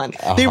 2001.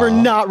 They were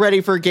not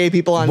ready for gay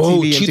people on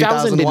TV in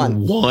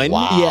 2001.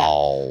 Wow.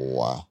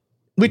 Yeah.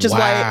 Which is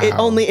why it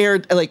only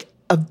aired like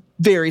a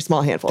very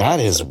small handful. That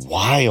is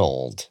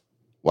wild.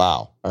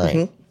 Wow. All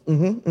right.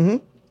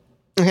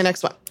 Okay,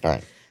 next one. All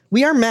right.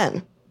 We are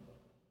men.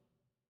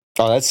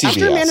 Oh, that's CBS.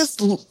 After a man is...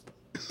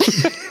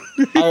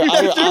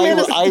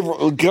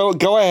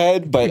 Go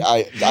ahead, but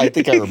I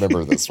think I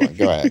remember this one.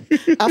 Go ahead.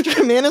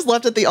 After a man is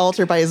left at the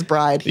altar by his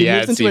bride, he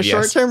moves into a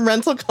short-term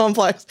rental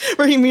complex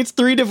where he meets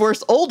 3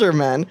 divorced older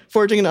men,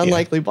 forging an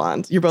unlikely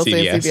bond. You're both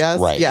saying CBS?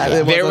 Right. Yeah,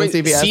 it was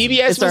on CBS.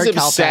 CBS was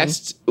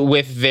obsessed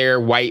with their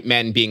white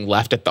men being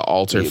left at the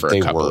altar for a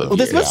couple of years. Well,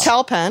 this was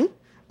Cal Penn.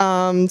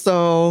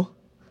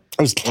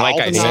 was Cal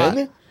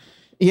Penn?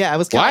 Yeah, it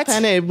was Cal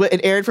Penn. It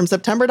aired from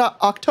September to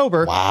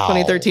October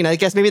 2013. I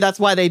guess maybe that's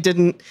why they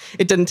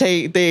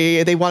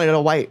wanted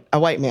a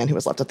white man who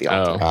was left at the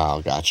altar.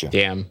 Oh, gotcha.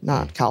 Damn.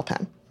 Not Cal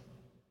Penn.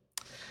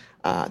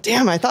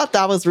 Damn, I thought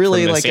that was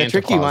really like a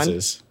tricky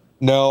one.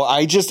 No,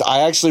 I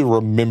actually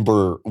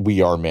remember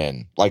We Are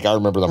Men. Like, I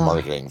remember the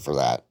marketing for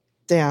that.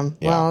 Damn.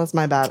 Yeah. Well, that's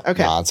my bad.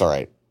 Okay. Nah, it's all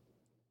right.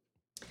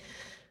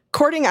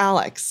 Courting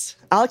Alex.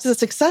 Alex is a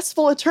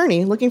successful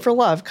attorney looking for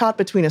love, caught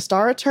between a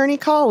star attorney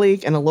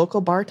colleague and a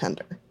local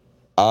bartender.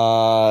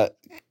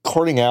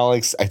 Courting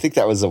Alex, I think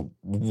that was a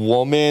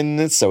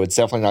woman, so it's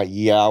definitely not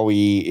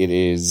Yowie. It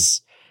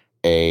is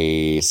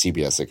a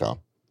CBS sitcom.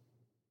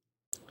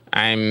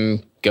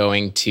 I'm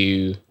going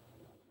to...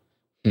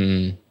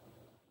 Can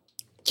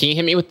you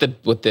hit me with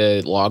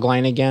the log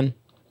line again?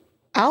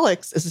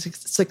 Alex is a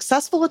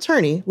successful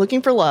attorney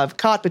looking for love,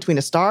 caught between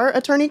a star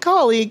attorney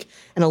colleague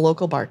and a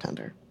local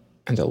bartender.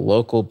 And a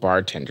local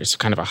bartender, so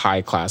kind of a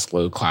high class,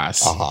 low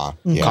class, caught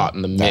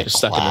in the middle,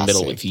 stuck in the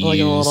middle with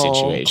you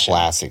situation.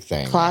 Classic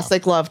thing.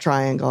 Classic love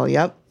triangle.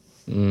 Yep.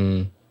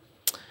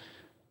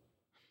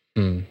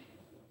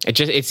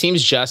 It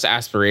seems just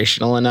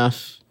aspirational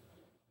enough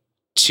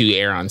to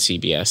air on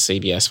CBS.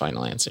 CBS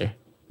final answer.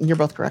 You're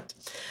both correct.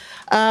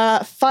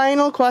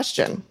 Final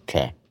question.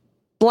 Okay.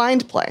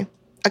 Blind play.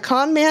 A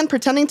con man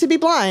pretending to be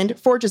blind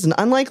forges an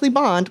unlikely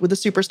bond with a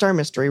superstar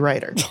mystery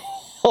writer.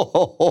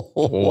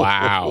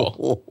 Wow.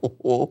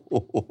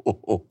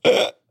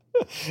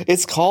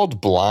 It's called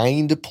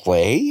blind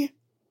play?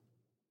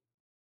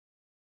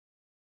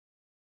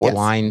 What's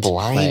blind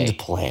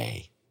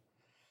play?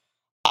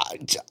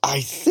 I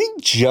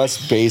think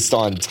just based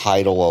on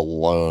title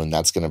alone,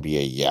 that's going to be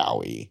a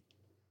Yowie.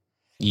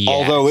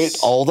 Yes.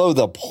 Although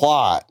the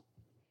plot,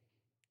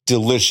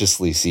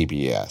 deliciously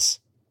CBS.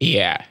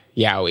 Yeah,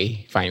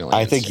 Yowie, final answer.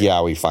 I think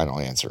Yowie, final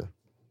answer.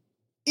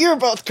 You're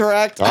both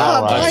correct.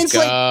 Right. Mine's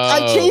like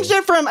I changed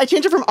it from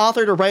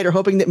author to writer,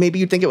 hoping that maybe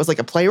you'd think it was like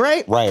a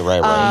playwright. Right.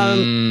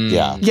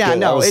 Yeah.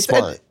 No, it's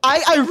smart.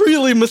 I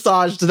really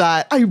massaged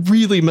that.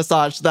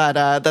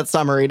 That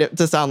summary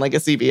to sound like a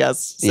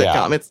CBS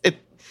sitcom.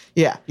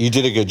 Yeah. You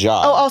did a good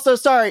job. Oh, also,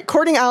 sorry.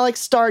 Courting Alex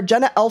starred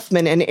Jenna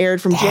Elfman and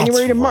aired from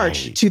January to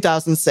March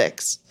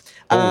 2006.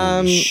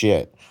 Holy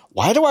shit.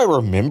 Why do I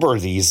remember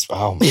these?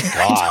 Oh my God.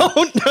 I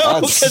don't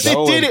know, because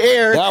it did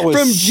air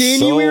from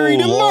January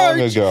to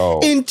March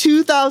in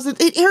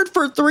 2000. It aired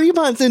for 3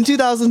 months in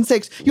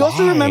 2006. You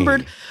also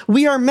remembered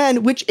We Are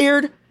Men, which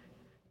aired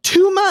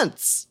 2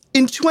 months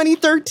in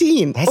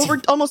 2013,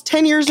 over almost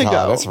 10 years ago.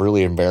 That's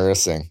really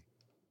embarrassing.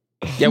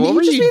 Yeah, what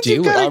were you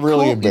doing? I'm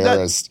really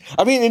embarrassed.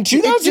 I mean, in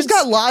 2000, it just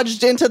got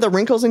lodged into the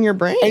wrinkles in your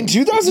brain. In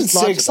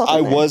 2006,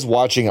 I was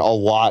watching a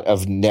lot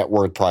of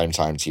network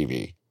primetime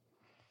TV.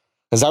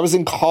 As I was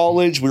in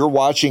college, we were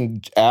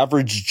watching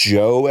Average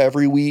Joe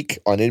every week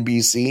on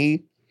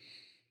NBC.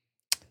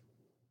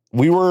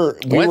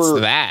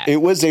 What's that?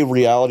 It was a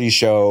reality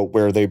show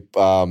where they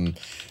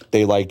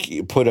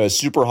like put a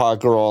super hot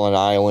girl on an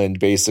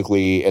island,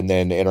 basically, and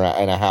then in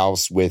a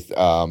house with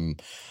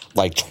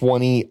like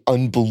 20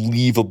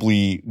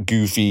 unbelievably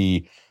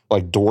goofy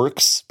like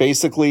dorks,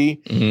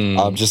 basically,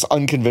 just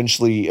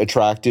unconventionally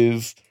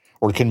attractive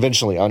or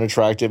conventionally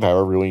unattractive,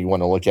 however you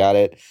want to look at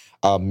it.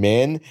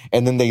 Men,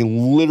 and then they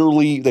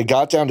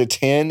got down to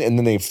 10, and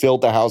then they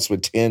filled the house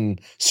with 10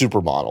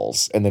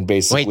 supermodels, and then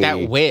basically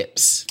that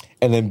whips.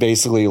 And then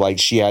basically, like,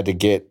 she had to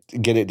get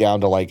it down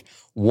to like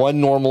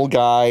one normal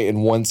guy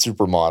and one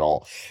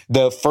supermodel.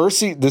 The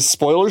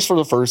spoilers for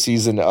the first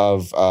season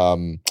of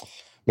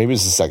maybe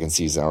it's the second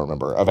season, I don't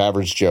remember, of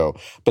Average Joe,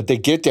 but they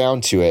get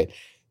down to it.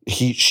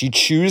 She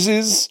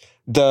chooses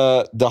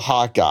the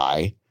hot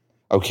guy,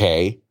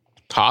 okay.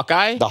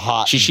 Hawkeye?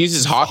 She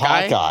chooses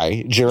Hawkeye?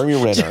 Hawkeye, Jeremy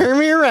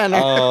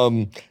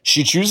Renner.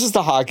 She chooses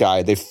the hot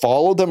guy. They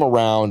follow them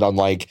around on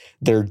like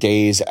their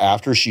days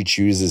after she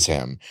chooses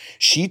him.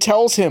 She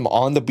tells him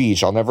on the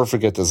beach, I'll never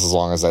forget this as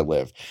long as I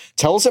live,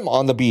 tells him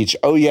on the beach,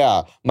 oh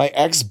yeah, my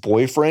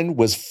ex-boyfriend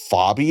was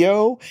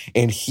Fabio,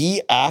 and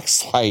he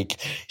acts like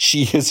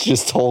she has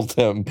just told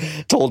him,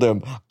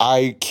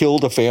 I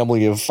killed a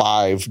family of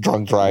 5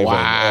 drunk driving.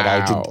 Wow. And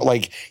I did,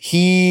 like,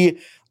 he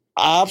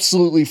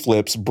absolutely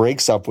flips,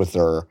 breaks up with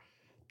her.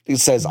 He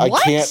says, I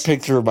can't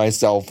picture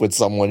myself with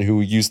someone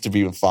who used to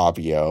be with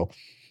Fabio.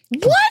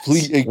 What?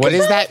 What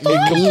does that mean?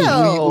 It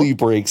completely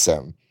breaks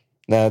him.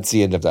 That's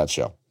the end of that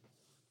show.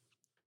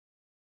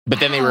 But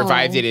then they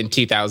revived it in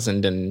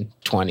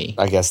 2020.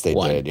 I guess they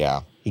did,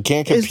 yeah. You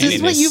can't compete. Is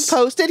this what you've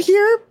posted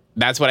here?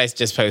 That's what I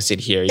just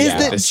posted here. Is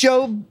that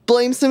Joe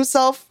blames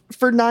himself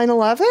for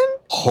 9/11?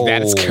 Oh.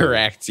 That's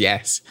correct,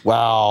 yes.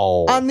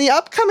 Wow. On the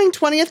upcoming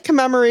 20th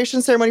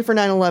commemoration ceremony for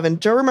 9/11,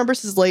 Joe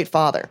remembers his late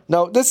father.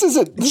 No, this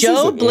isn't.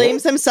 Joe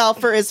blames himself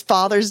for his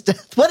father's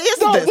death. What is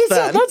this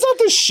then? That's not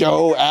the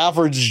show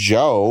Average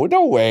Joe.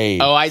 No way.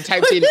 Oh, I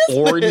typed in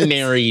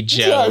Ordinary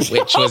Joe,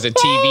 which was a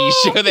TV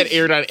show that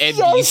aired on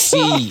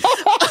NBC.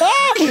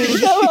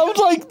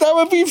 That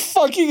would be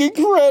fucking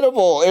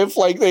incredible if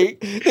like they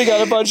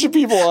got a bunch of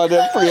people on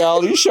a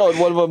reality show and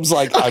one of them's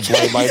like, I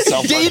blame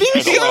myself.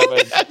 Dating show?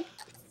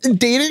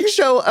 Dating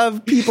show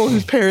of people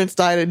whose parents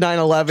died at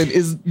 9/11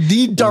 is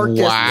the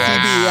darkest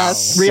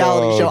CBS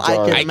reality show I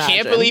can imagine. I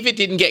can't believe it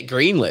didn't get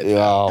greenlit.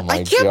 Oh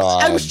my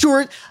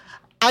God.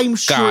 I'm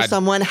sure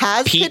someone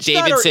has Pete pitched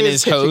Davidson that or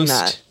is pitching host.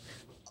 that.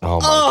 Oh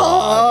my God.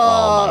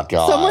 Oh my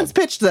God. Someone's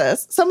pitched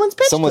this. Someone's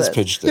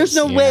pitched this. There's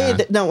no way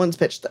that no one's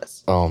pitched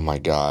this. Oh my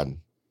God.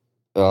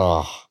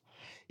 Oh,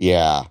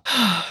 yeah.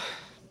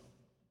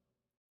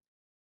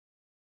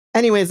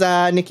 Anyways,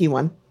 Nikki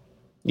won.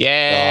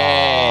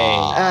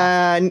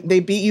 Yay. They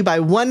beat you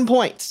by 1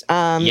 point.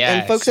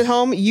 And folks at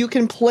home, you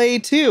can play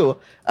too.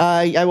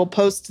 I will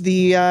post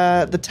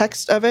the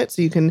text of it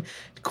so you can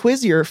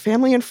quiz your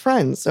family and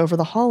friends over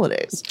the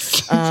holidays.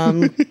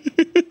 I'll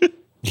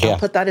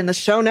put that in the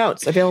show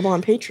notes, available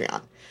on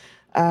Patreon.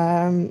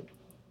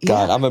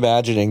 God, I'm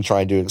imagining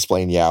trying to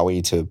explain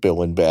Yowie to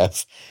Bill and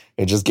Beth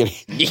and just getting...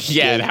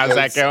 how's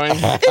that going?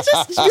 It's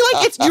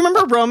just, do you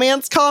remember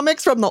romance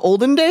comics from the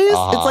olden days?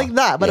 It's like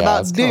that, but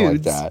about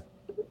dudes. Like that.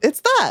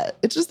 It's that.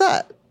 It's just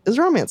that. It's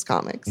romance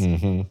comics.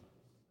 Mm-hmm.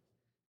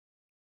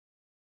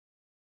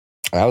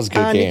 That was a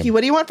good game. Nikki,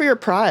 what do you want for your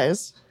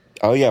prize?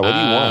 Oh yeah, what do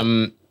you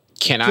want?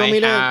 Can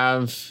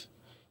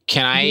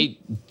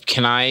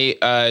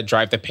I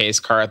drive the pace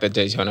car at the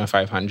Daytona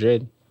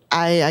 500?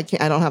 I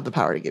can't. I don't have the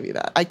power to give you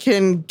that. I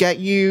can get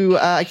you.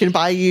 I can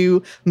buy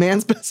you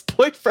Man's Best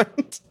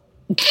Boyfriend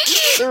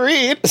to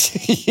read,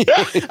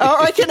 or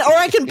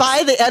I can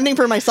buy the ending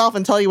for myself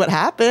and tell you what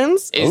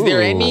happens. Is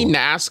there any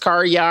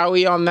NASCAR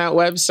Yowie on that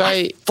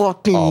website? I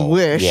fucking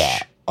wish. Yeah.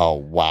 Oh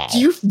wow.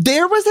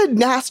 There was a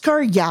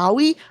NASCAR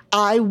Yowie,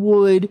 I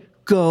would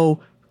go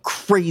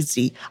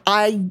crazy.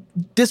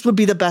 This would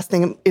be the best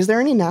thing. Is there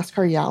any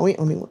NASCAR Yowie?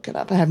 Let me look it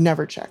up. I have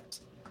never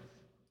checked.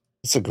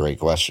 That's a great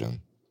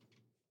question.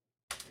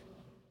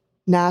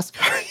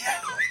 NASCAR Yowie.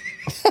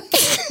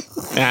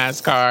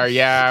 NASCAR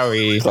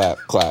Yowie. Clap,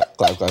 clap,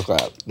 clap, clap,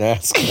 clap.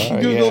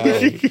 NASCAR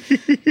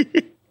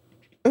Yowie.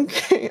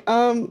 Okay.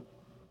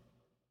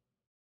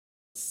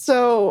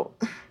 So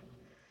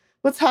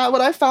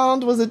what I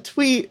found was a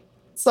tweet.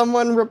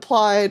 Someone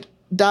replied,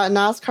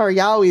 NASCAR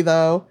Yowie,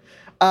 though,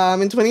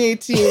 in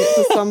 2018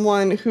 to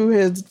someone who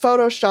had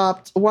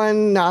photoshopped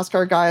one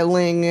NASCAR guy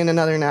laying in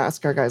another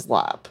NASCAR guy's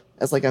lap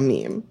as like a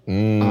meme.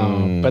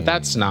 But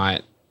that's not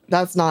it.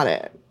 That's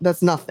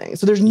nothing.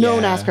 So there's no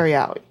NASCAR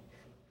Yowie.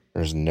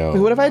 There's no.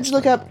 What if I just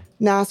look up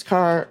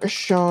NASCAR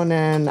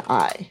Shonen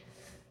Ai?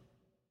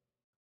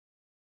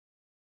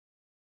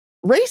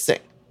 Racing.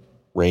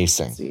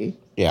 See?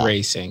 Yeah.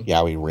 Racing.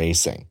 Yowie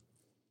racing.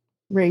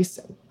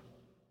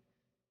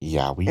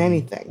 Yowie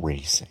anything.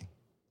 Racing.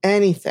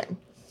 Anything.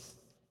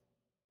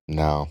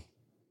 No.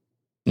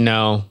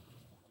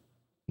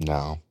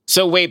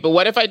 So wait, but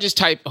what if I just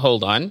type,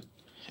 hold on,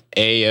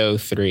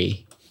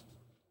 AO3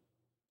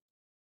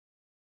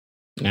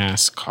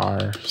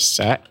 NASCAR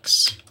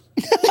sex?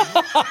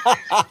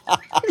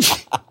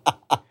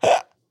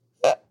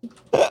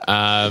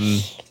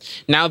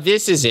 Now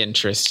this is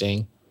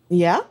interesting.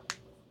 Yeah.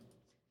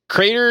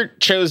 Creator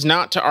chose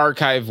not to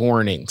archive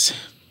warnings.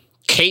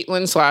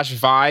 Caitlyn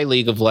 /Vi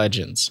League of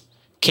Legends.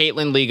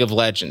 Caitlyn League of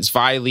Legends.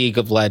 Vi League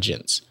of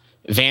Legends.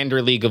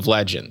 Vander League of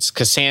Legends.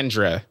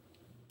 Cassandra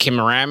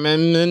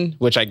Kimaraman,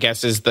 which I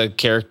guess is the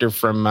character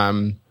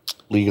from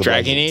League of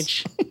Dragon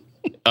Legends. Age.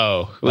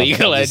 Oh, League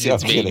of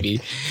Legends,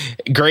 baby.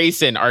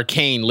 Grayson,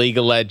 Arcane League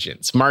of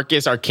Legends.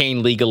 Marcus,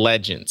 Arcane League of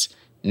Legends.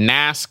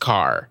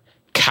 NASCAR,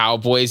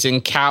 Cowboys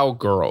and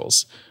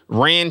Cowgirls,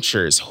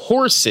 Ranchers,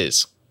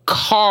 Horses,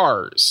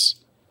 Cars.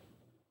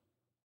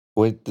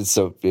 Wait,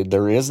 so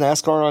there is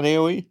NASCAR on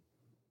AOE?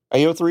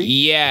 AO3?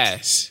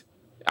 Yes.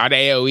 On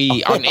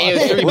AOE. On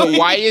AO3. But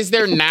why is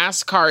there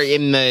NASCAR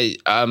in the...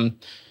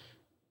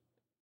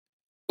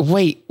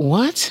 Wait,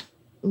 what?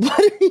 What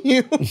are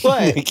you?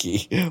 What?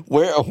 Nikki,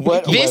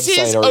 what this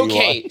website is are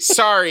okay. you on?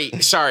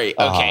 Sorry.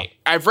 Okay,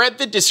 I've read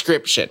the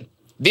description.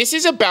 This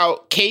is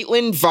about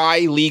Caitlyn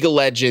Vi League of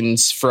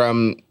Legends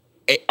from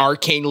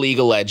Arcane League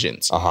of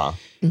Legends.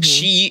 Mm-hmm.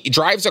 She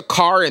drives a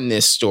car in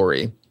this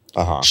story.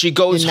 She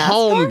goes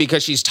home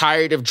because she's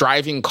tired of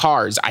driving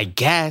cars, I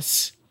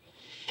guess.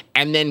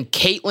 And then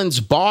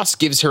Caitlyn's boss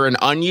gives her an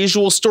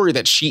unusual story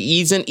that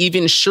she isn't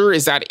even sure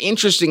is that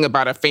interesting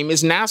about a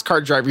famous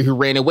NASCAR driver who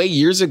ran away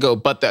years ago,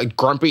 but the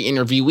grumpy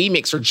interviewee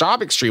makes her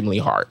job extremely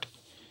hard.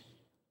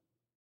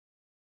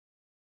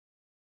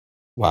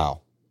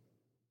 Wow.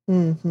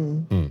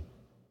 Mm-hmm.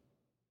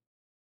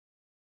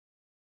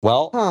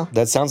 Well,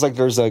 that sounds like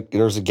there's a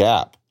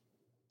gap.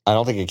 I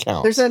don't think it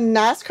counts. There's a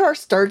NASCAR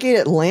Stargate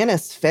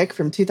Atlantis fic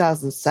from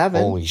 2007.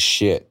 Holy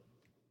shit.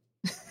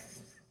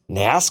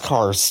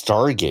 NASCAR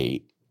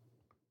Stargate.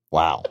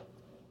 Wow.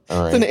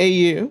 All right. It's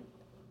an AU.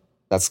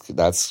 That's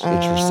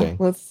interesting.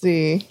 Let's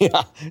see.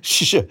 Yeah.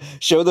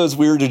 Show those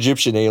weird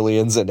Egyptian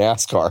aliens at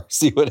NASCAR.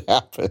 See what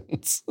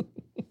happens.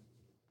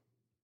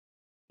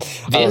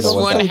 This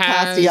one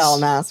has Castiel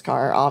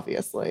NASCAR,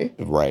 obviously.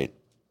 Right.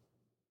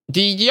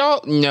 Do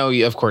y'all know?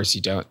 Of course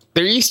you don't.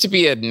 There used to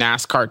be a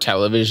NASCAR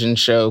television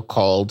show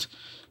called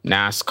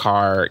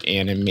NASCAR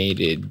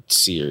animated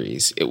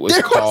series. It was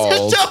there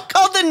was a show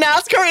called the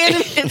NASCAR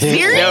animated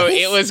series. No,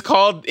 it was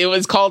called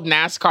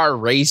NASCAR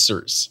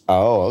Racers.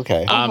 Oh,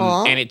 okay.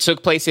 And it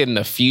took place in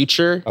the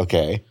future.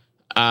 Okay.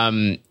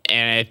 And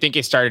I think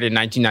it started in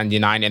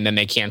 1999, and then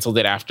they canceled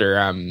it after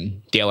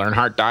Dale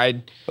Earnhardt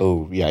died.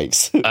 Oh,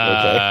 yikes!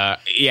 Okay.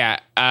 Yeah.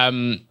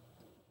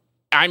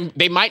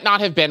 They might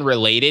not have been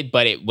related,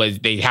 but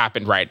they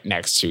happened right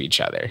next to each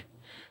other.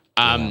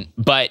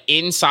 But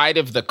inside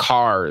of the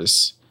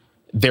cars,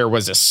 there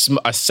was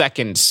a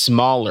second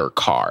smaller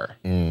car.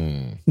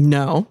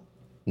 No.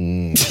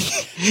 And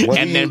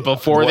then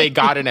before they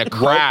got in a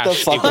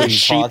crash, they would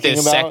shoot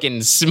this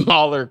second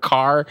smaller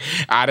car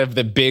out of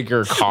the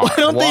bigger car. Why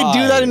don't they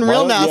do that in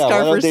real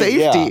NASCAR for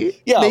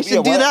safety? They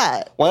should do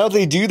that. Why don't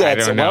they do that?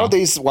 I don't know.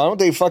 Why don't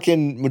they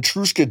fucking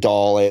Matryoshka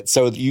doll it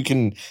so that you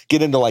can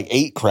get into like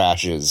 8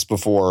 crashes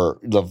before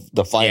the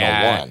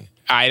final one?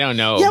 I don't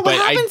know. Yeah, what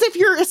happens if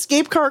your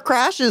escape car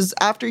crashes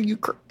after you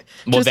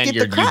well, then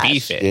you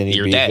beef it.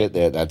 You're dead.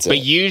 That's it. But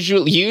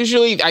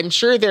usually, I'm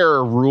sure there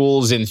are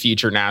rules in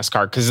future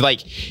NASCAR because,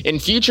 like, in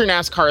future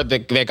NASCAR,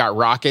 they got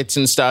rockets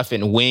and stuff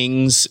and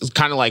wings,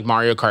 kind of like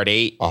Mario Kart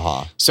 8.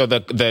 So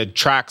the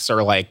tracks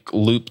are like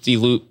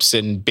loop-de-loops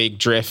and big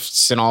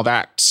drifts and all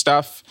that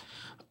stuff.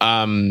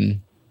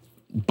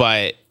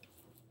 But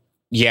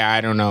yeah,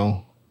 I don't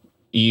know.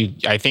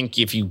 I think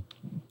if you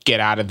get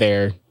out of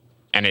there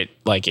and it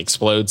like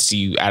explodes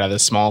you out of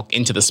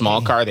into the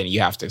small car, then you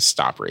have to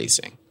stop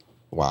racing.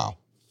 Wow.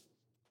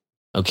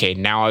 Okay,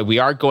 now we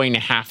are going to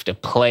have to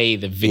play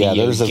the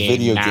video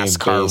game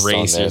NASCAR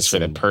Racers for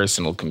the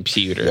personal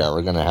computer. Yeah,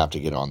 we're going to have to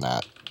get on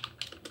that.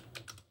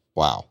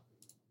 Wow.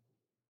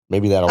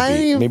 Maybe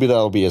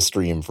that'll be a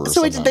stream for.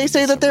 So did they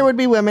say that there would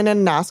be women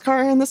in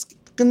NASCAR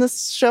in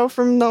this show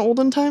from the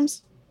olden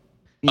times?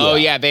 Yeah. Oh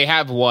yeah, they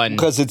have one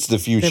because it's the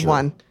future. They've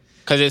won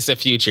because it's the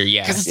future.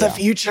 Yeah, because it's the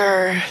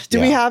future.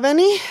 Do we have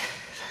any?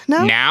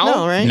 No,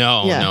 no, right?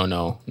 No.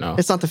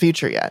 It's not the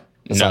future yet.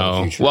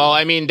 No. Well,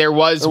 I mean, there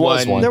was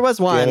one. There was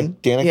one.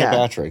 Danica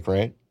Patrick,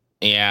 right?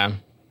 Yeah.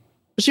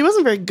 She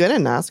wasn't very good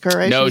in NASCAR,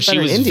 right? No, she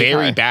was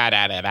very bad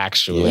at it,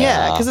 actually.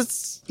 Yeah,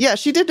 because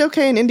she did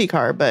okay in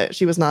IndyCar, but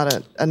she was not a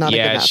good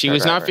NASCAR she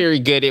was driver. not very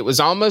good. It was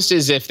almost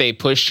as if they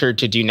pushed her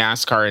to do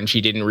NASCAR and she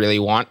didn't really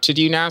want to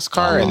do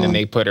NASCAR, and then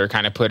they put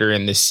her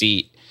in the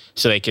seat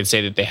so they could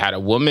say that they had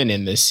a woman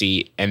in the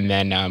seat, and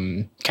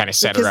then kind of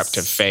set her up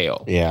to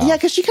fail. Yeah,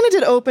 because she kind of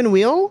did open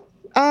wheel.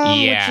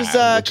 Which is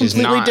a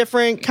completely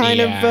different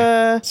kind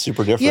of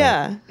super different.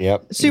 Yeah.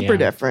 Yep. Super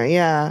different.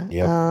 Yeah.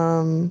 Yep.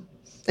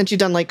 And she'd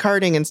done like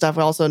karting and stuff,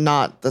 also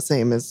not the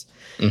same as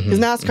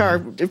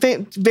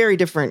NASCAR. Very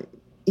different.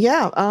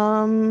 Yeah.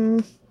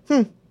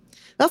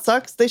 That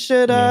sucks. They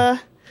should well,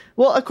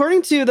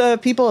 according to the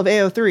people of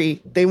AO3,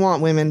 they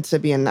want women to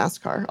be in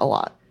NASCAR a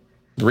lot.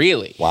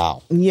 Really?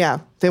 Wow. Yeah.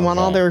 They want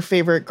all their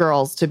favorite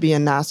girls to be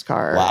in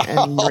NASCAR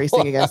and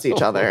racing against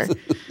each other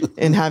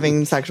and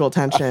having sexual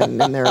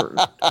tension in their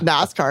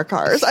NASCAR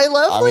cars. I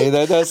love I really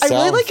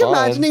like fun.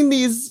 imagining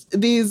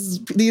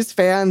these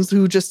fans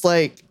who just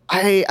like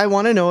I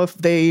want to know if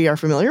they are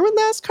familiar with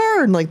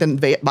NASCAR and like the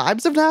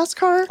vibes of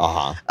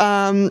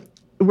NASCAR.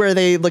 Where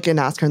they look at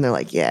NASCAR and they're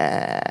like,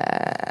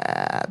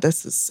 yeah,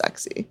 this is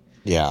sexy.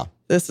 Yeah.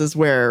 This is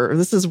where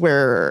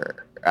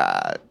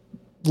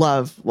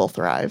love will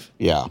thrive.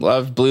 Yeah.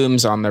 Love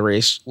blooms on the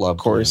race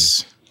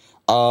course.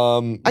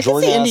 I can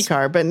see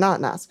IndyCar, but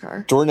not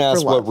NASCAR. Jordan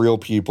asked what real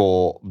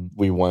people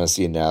we want to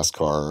see in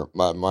NASCAR.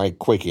 My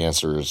quick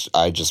answer is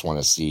I just want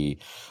to see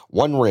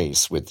one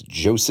race with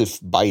Joseph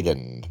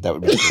Biden. That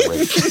would be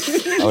great.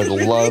 I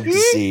would love to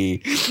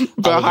see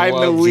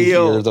behind the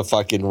wheel. To hear the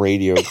fucking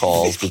radio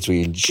calls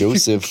between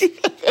Joseph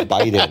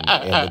Biden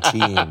and the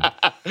team.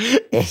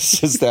 It's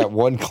just that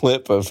one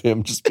clip of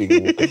him just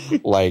being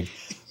like,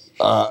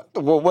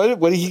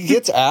 when he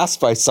gets asked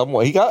by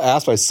someone, he got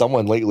asked by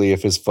someone lately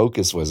if his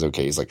focus was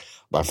okay. He's like,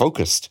 "My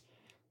focused.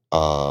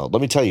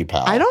 Let me tell you,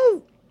 pal. I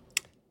don't."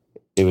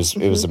 It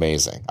was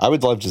amazing. I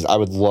would love to.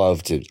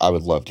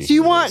 Do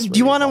you want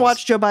to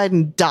watch Joe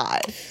Biden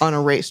die on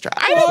a racetrack?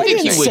 I don't think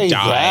he would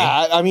die.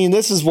 That. I mean,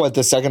 this is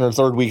the second or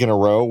third week in a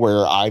row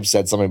where I've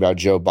said something about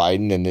Joe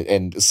Biden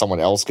and someone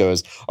else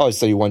goes, "Oh,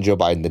 so you want Joe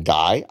Biden to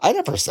die?" I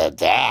never said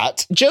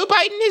that. Joe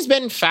Biden has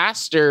been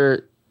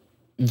faster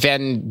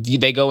than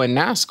they go in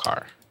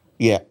NASCAR.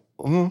 Yeah.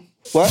 Mm-hmm.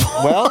 What?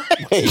 Well,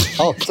 wait.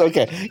 Oh, it's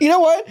okay. You know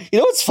what? You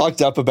know what's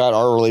fucked up about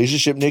our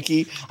relationship,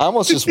 Nikki? I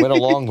almost just went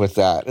along with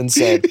that and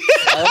said,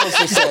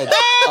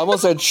 I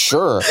almost said,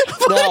 sure.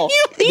 Now,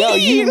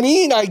 you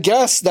mean, I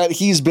guess, that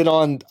he's been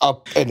on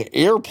an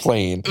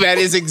airplane. That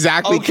is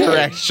exactly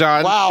correct,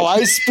 Sean. Wow,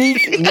 I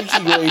speak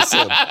Nikki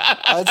Grayson.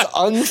 That's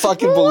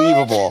unfucking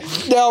believable.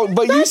 Now,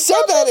 but you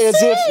said that as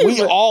if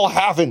we all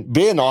haven't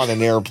been on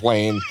an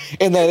airplane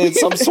and that it's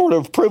some sort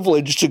of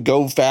privilege to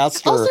go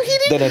faster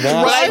than a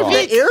NASCAR. Drive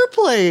the airplane.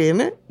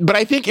 airplane. But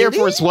I think Air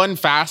Force One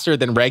faster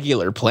than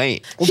regular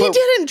plane. He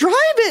didn't drive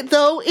it,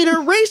 though, in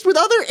a race with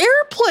other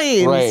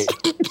airplanes. Right.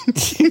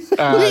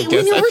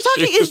 We're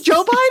talking, is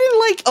Joe Biden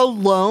like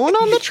alone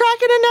on the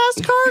track in a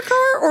NASCAR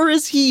car, or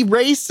is he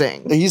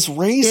racing? He's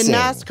racing in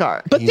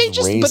NASCAR. But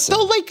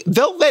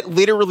they'll let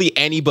literally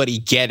anybody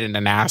get in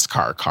a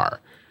NASCAR car.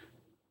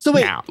 So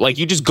wait, now, like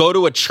you just go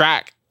to a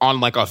track on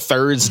like a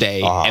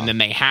Thursday, and then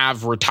they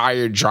have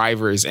retired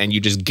drivers, and you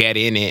just get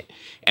in it,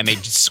 and they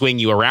just swing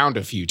you around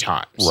a few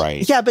times.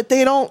 Right. Yeah, but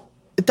they don't.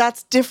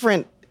 That's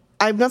different.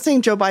 I'm not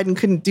saying Joe Biden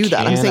couldn't do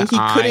that. I'm saying he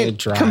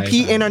couldn't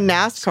compete in a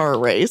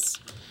NASCAR race.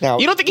 Now,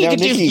 you don't think he could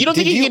do? You don't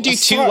think he could do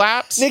 2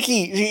 laps?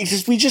 Nikki,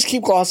 we just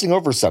keep glossing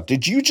over stuff.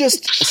 Did you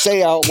just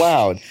say out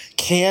loud,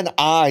 "Can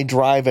I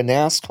drive a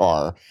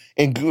NASCAR?"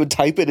 and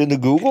type it into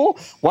Google?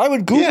 Why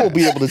would Google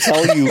be able to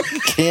tell you,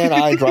 "Can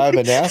I drive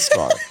a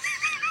NASCAR?"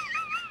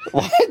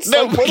 What?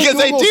 No, like,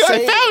 because I do.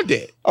 Say? I found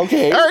it.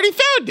 Okay, I already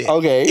found it.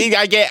 Okay,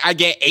 I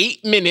get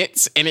 8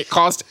 minutes, and it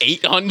cost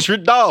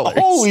 $800.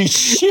 Holy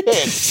shit!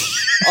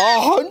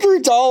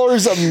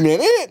 $100 a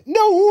minute?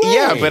 No way.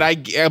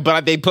 Yeah,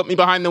 but they put me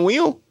behind the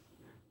wheel.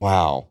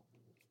 Wow.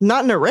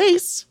 Not in a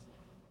race.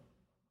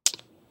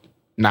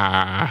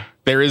 Nah,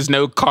 there is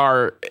no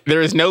car.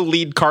 There is no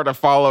lead car to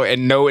follow,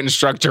 and no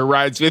instructor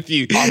rides with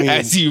you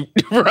as you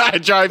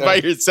drive by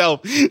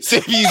yourself. So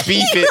if you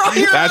beef it,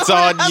 that's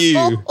on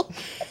you.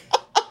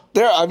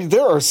 There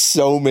are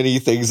so many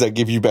things that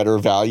give you better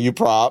value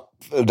prop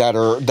that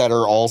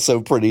are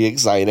also pretty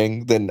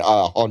exciting than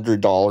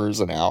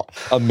 $100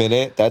 a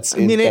minute. That's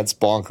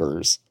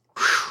bonkers.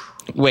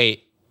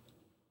 Wait,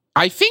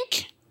 I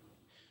think.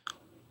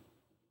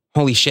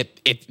 Holy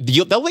shit!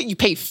 They'll let you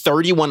pay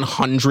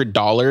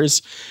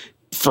 $3,100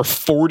 for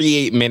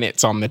 48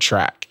 minutes on the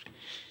track.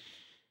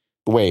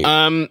 Wait,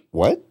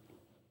 what?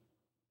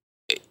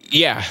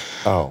 Yeah.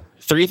 Oh.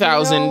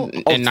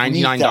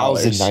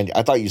 $3,099.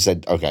 I thought you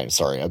said, okay,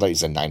 sorry. I thought you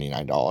said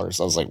 $99.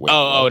 I was like, wait.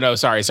 Oh, no,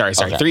 sorry. Okay.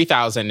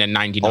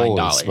 $3,099.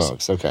 Holy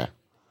smokes, okay.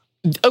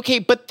 Okay,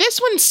 but this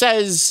one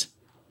says,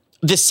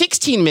 the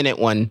 16-minute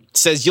one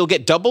says you'll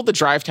get double the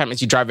drive time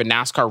as you drive a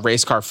NASCAR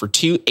race car for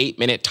 2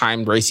 8-minute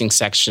timed racing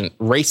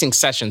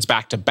sessions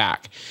back to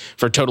back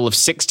for a total of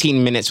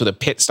 16 minutes with a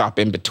pit stop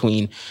in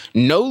between.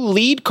 No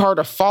lead car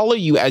to follow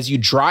you as you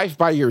drive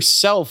by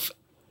yourself.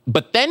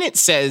 But then it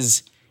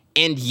says,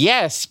 and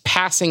yes,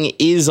 passing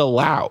is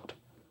allowed.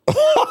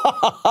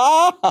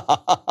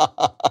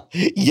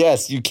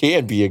 Yes, you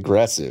can be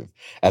aggressive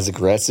as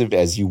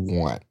you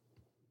want.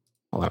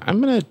 Hold on, I'm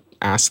going to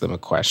ask them a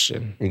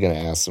question. You're going to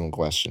ask them a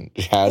question.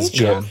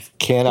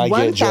 Can I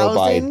get Joe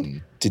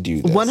Biden to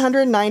do this?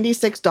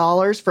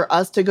 $196 for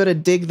us to go to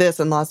Dig This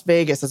in Las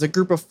Vegas as a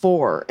group of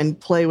 4 and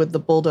play with the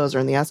bulldozer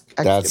and the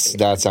excavator.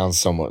 That sounds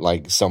so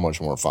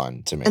much more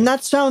fun to me. And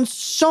that sounds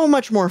so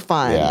much more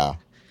fun.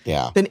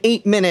 Yeah. Than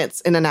 8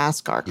 minutes in a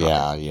NASCAR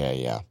car.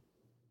 Yeah.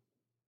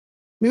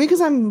 Maybe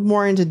because I'm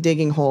more into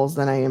digging holes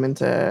than I am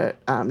into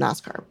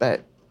NASCAR,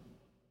 but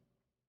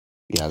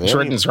yeah,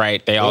 Jordan's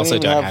right. They also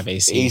don't have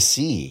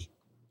AC.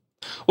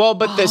 Well,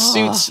 but the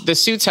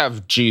suits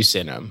have juice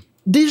in them.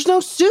 There's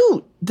no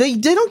suit. They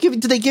don't give.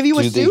 Do they give you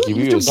a suit?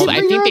 I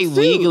think they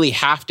legally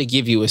have to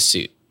give you a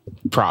suit.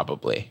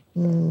 Probably.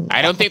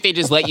 I don't think they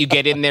just let you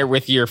get in there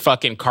with your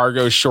fucking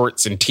cargo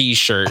shorts and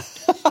t-shirt.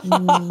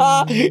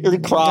 Your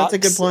Crocs. That's a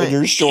good point. And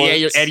your shorts.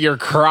 Yeah, and your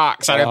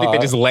Crocs. I don't think they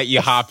just let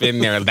you hop in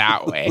there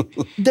that way.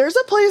 There's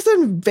a place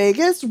in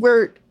Vegas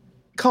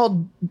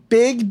called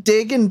Big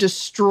Dig and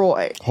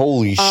Destroy.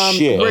 Holy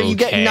shit. Where you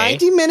get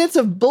 90 minutes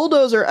of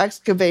bulldozer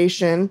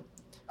excavation.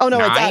 Oh, no,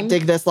 it's at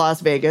Dig This Las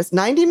Vegas.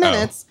 90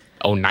 minutes.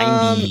 Oh,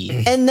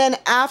 90. And then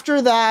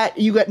after that,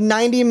 you get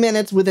 90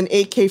 minutes with an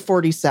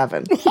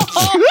AK-47.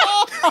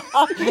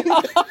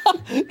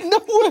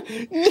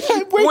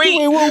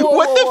 Wait,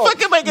 what the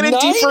fuck am I going to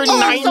do for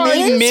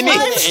 90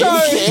 minutes?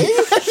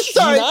 I'm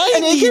sorry.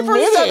 An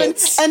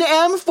AK-47, an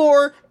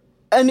M4,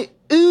 an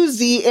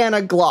Uzi, and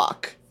a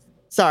Glock.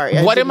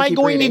 Sorry. What am I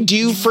going to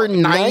do for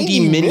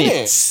 90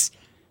 minutes?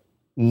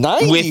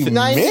 90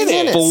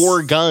 minutes?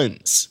 4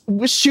 guns.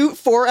 Shoot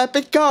 4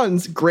 epic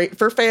guns. Great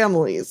for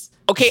families.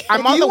 Okay,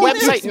 I'm on the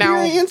website now.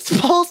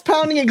 Experience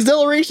pulse-pounding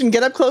exhilaration.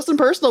 Get up close and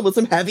personal with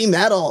some heavy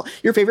metal.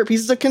 Your favorite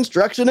pieces of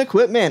construction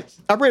equipment.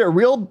 Operate a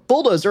real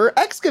bulldozer or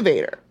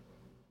excavator.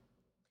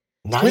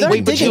 With our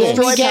dig and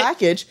destroy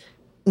package.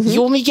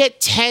 You only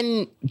get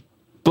 10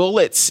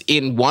 bullets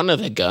in one of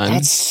the guns.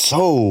 That's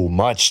so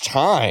much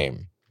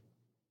time.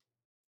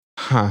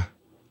 Huh.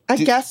 I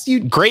guess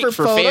you great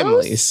for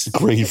families.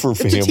 Great for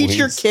families. To teach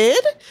your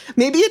kid?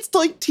 Maybe it's to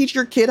like teach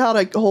your kid how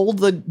to hold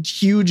the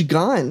huge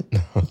gun.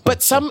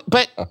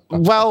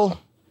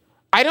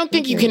 I don't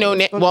think you can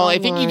own it. Well, I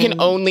think you can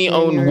only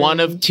own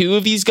one of 2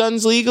 of these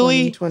guns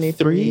legally.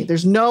 2023.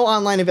 There's no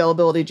online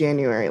availability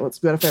January. Let's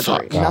go to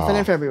February. Nothing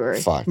in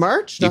February.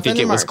 March? You think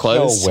it was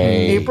closed? No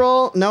way.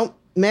 April? Nope.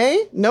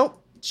 May? Nope.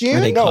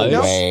 June? No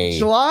nope. way.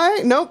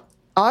 July? Nope.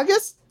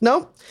 August?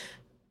 Nope.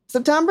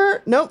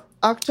 September? Nope.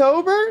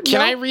 October?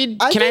 Can I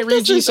read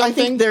you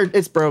something? I think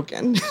it's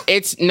broken.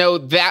 It's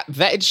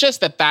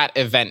just that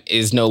event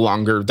is no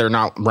longer, they're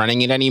not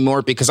running it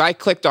anymore, because I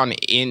clicked on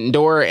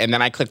indoor and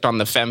then I clicked on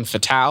the femme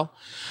fatale.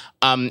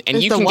 And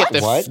you can get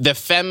the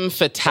femme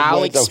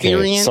fatale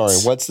experience. Okay,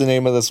 sorry, what's the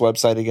name of this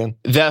website again?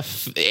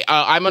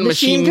 I'm on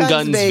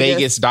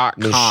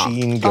machinegunsvegas.com.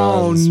 Machine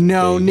Guns oh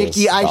no,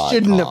 Nikki, I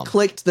shouldn't have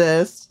clicked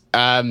this.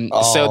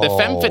 So the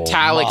femme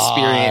fatale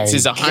experience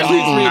is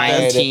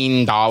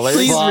 $119.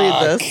 Please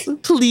read this.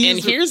 Please. And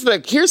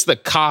here's the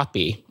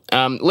copy.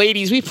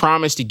 Ladies, we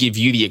promise to give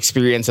you the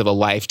experience of a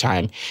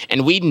lifetime.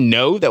 And we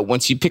know that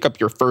once you pick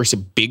up your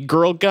first big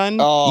girl gun, you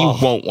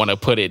won't want to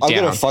put it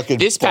down.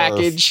 This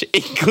package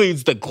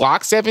includes the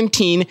Glock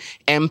 17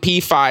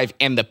 MP5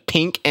 and the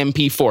pink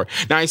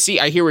MP4. Now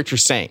I hear what you're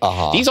saying.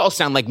 These all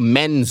sound like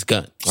men's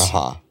guns.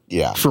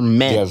 Yeah. For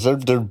men. Yeah,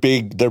 they're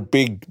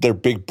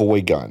big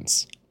boy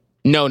guns.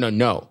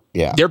 No.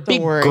 Yeah. They're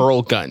big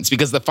girl guns,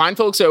 because the fine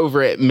folks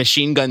over at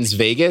Machine Guns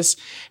Vegas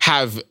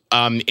have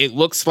it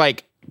looks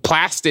like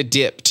plasta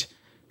dipped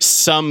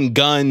some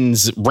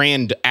guns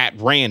at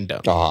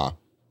random.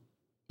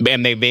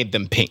 And they made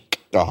them pink.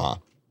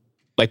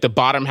 Like the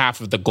bottom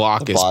half of the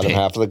Glock is pink.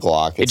 Half of the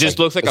Glock. It just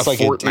looks like a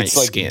Fortnite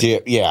skin.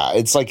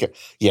 It's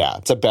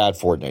a bad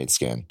Fortnite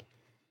skin.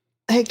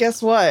 Hey,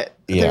 guess what?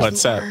 Yeah.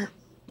 What's up?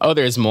 Oh,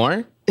 there's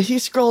more? If you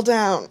scroll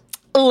down,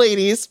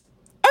 ladies,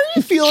 are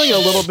you feeling a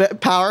little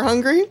bit power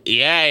hungry?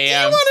 Yeah, I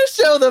am. Do you want to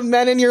show the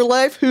men in your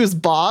life who's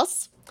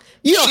boss?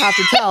 You don't have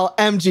to tell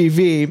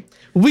MGV.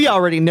 We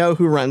already know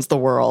who runs the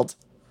world.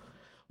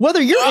 Whether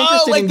you're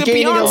interested in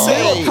gaining a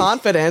little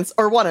confidence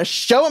or want to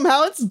show them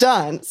how it's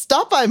done,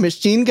 stop by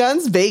Machine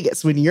Guns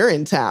Vegas when you're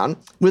in town.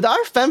 With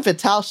our Femme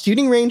Fatale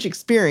shooting range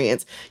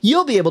experience,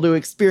 you'll be able to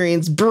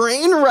experience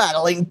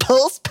brain-rattling,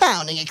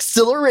 pulse-pounding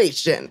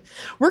acceleration.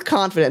 We're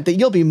confident that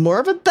you'll be more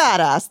of a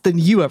badass than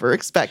you ever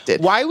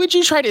expected. Why would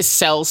you try to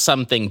sell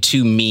something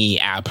to me,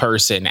 a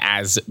person,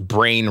 as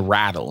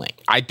brain-rattling?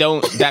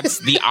 That's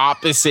the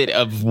opposite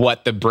of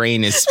what the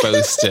brain is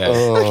supposed to.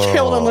 Okay,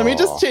 hold on, let me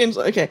just change.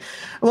 Okay,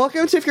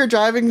 welcome to If You're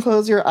Driving,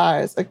 Close Your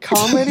Eyes, a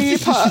comedy,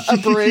 a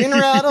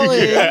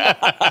brain-rattling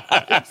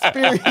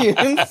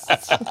experience.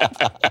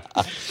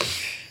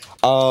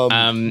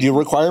 The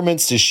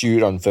requirements to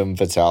shoot on Femme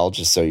Fatale,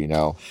 just so you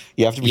know,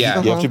 you have to be you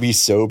have to be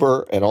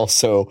sober, and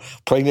also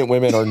pregnant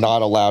women are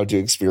not allowed to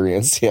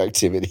experience the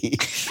activity.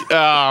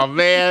 Oh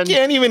man,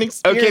 can't even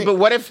experience. Okay, but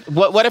what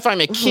if I'm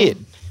a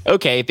kid?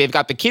 Okay, they've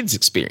got the kids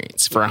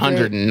experience for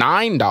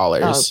 $109.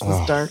 Oh, this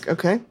is dark.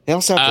 Okay. They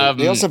also have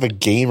a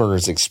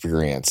gamer's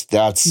experience.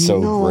 That's so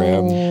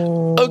grim.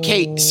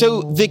 Okay,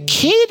 so the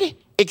kid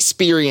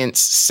experience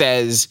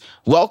says,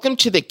 welcome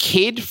to the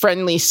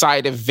kid-friendly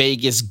side of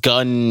Vegas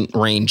gun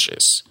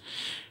ranges.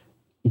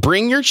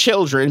 Bring your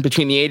children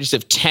between the ages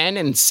of 10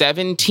 and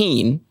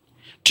 17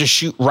 to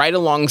shoot right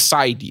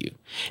alongside you.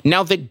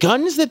 Now, the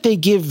guns that they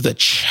give the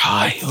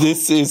child...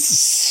 This is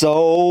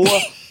so...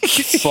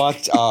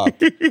 fucked up.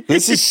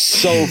 This is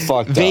so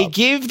fucked up. They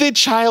give the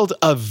child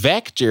a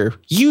Vector,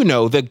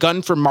 the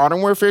gun from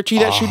Modern Warfare 2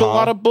 that shoot a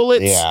lot of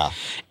bullets. Yeah.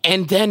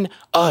 And then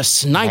a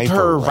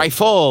sniper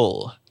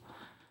rifle.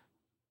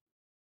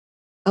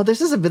 Oh,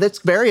 that's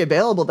very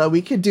available though.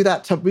 We could do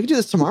that. We could do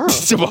this tomorrow. We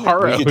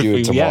could do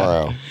it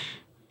tomorrow. Yeah.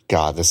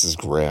 God, this is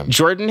grim.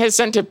 Jordan has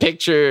sent a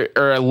picture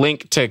or a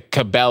link to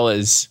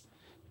Cabela's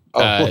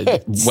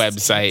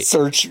website.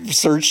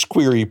 Search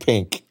query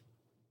pink.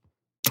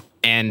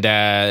 And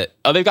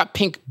they've got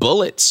pink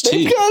bullets too.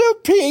 They've got a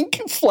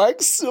pink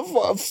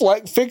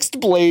fixed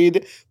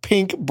blade,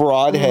 pink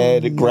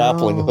broadhead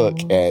grappling hook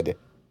head.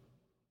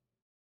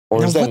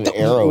 Or is that an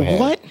arrowhead?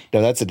 What?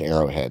 No, that's an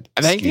arrowhead.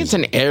 I think it's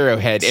an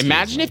arrowhead.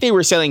 Imagine if they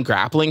were selling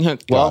grappling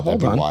hook. Well, that'd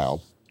be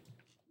wild.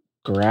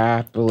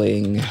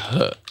 Grappling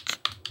hook.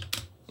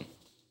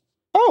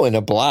 Oh, in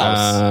a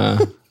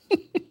blouse.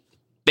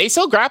 They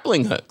sell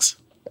grappling hooks.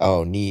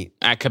 Oh, neat.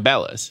 At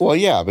Cabela's. Well,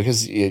 yeah,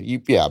 because,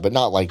 but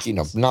not like,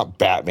 not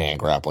Batman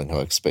grappling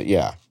hooks, but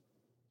yeah.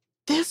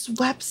 This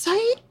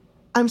website?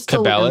 I'm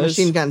still Cabela's? on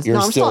Machine Guns.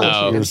 You're still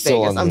on the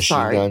machine gun. I'm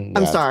sorry.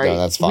 No,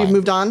 that's fine. We've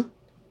moved on?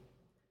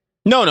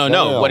 No.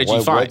 What did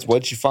you find?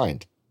 What did you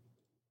find?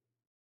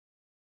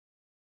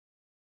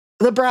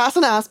 The brass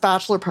and ass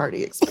bachelor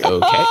party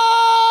experience. Okay.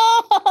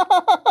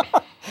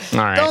 All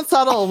right. Don't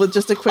settle with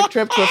just a quick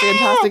trip to a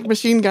fantastic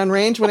machine gun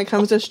range when it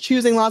comes to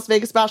choosing Las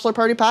Vegas bachelor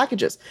party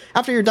packages.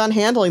 After you're done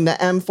handling the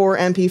M4,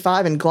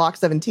 MP5, and Glock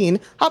 17,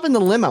 hop in the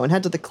limo and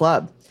head to the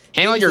club.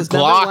 Handle your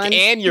Glock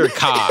and your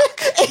cock.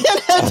 And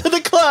head to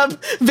the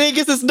club,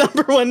 Vegas's #1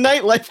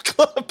 nightlife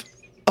club.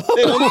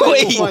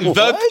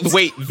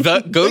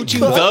 Go to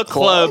the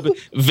club,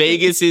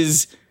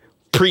 Vegas's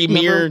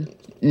premier.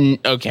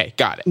 Okay,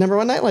 got it.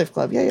 #1 nightlife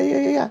club.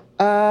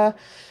 Yeah.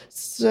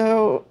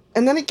 So,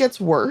 and then it gets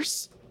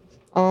worse.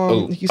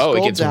 It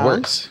gets down.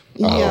 worse.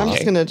 Yeah, I'm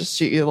just gonna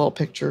shoot you a little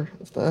picture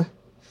of the.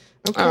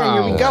 Okay,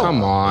 here we go.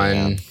 Come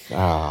on.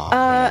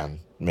 Man.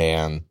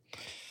 Man.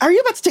 Are you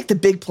about to take the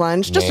big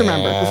plunge? Just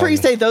remember, before you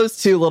say those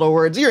two little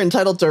words, you're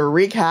entitled to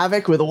wreak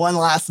havoc with one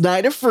last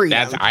night of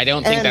freedom. I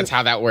don't think that's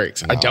how that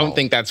works. No. I don't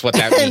think that's what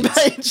that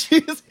means.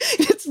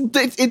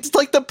 It's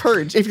like the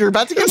purge. If you're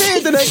about to get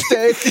married the next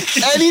day,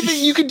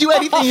 you can do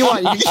anything you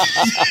want.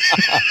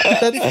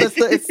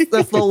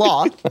 That's the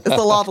law. It's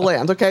the law of the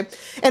land, okay?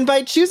 And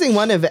by choosing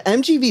one of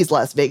MGV's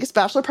Las Vegas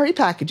bachelor party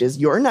packages,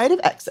 your night of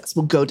excess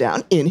will go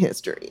down in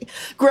history.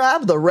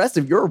 Grab the rest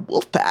of your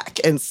wolf pack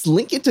and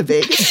slink into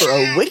Vegas for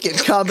a wicked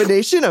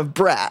combination of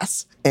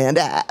brass and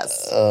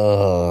ass.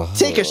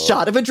 Take a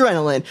shot of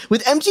adrenaline.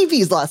 With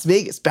MGV's Las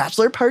Vegas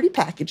bachelor party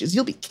packages,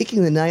 you'll be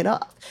kicking the night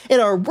off in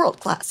our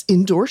world-class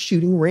indoor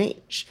shooting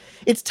range.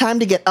 It's time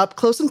to get up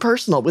close and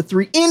personal with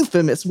 3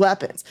 infamous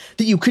weapons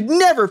that you could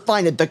never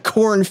find at the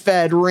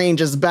corn-fed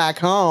ranges back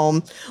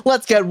home.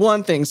 Let's get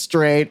one thing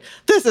straight.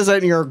 This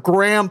isn't your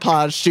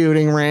grandpa's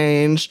shooting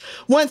range.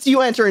 Once you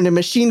enter into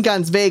Machine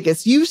Guns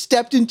Vegas, you've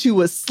stepped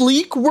into a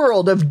sleek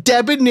world of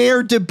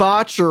debonair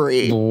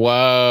debauchery.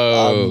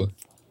 Whoa.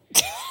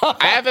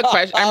 I have a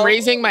question. I'm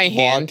raising my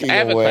hand. I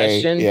have a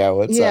question. Yeah,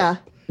 what's up?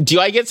 Do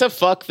I get to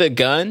fuck the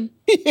gun?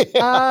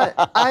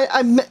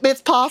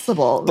 It's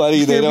possible.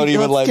 Buddy, they don't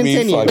even let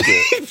me fuck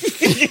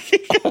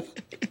it.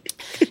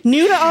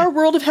 New to our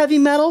world of heavy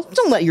metal?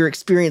 Don't let your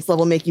experience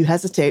level make you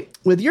hesitate.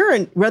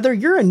 Whether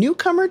you're a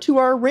newcomer to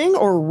our ring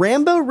or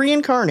Rambo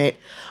reincarnate,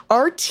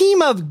 our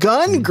team of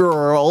gun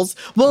girls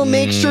will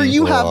make sure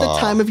you have the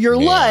time of your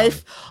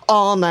life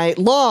all night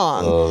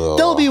long.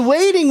 They'll be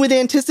waiting with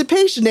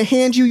anticipation to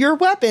hand you your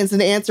weapons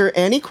and answer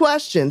any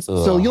questions.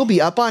 So you'll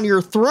be up on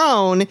your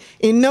throne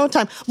in no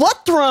time.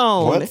 What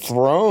throne? What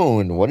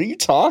throne? What are you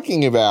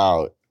talking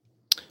about?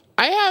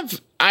 I've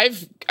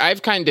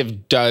kind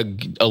of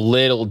dug a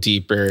little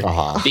deeper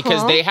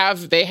because they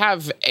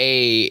have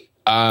a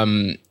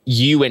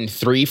you and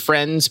 3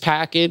 friends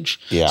package.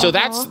 Yeah. So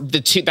that's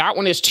that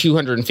one is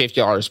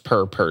 $250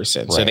 per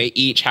person. Right. So they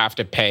each have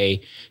to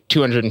pay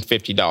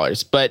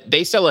 $250, but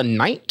they sell a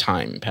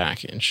nighttime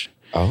package.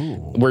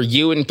 Where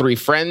you and 3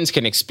 friends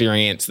can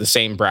experience the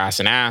same brass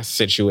and ass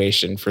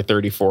situation for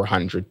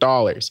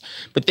 $3,400.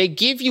 But they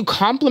give you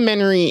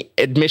complimentary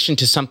admission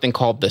to something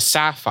called the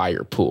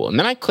Sapphire Pool. And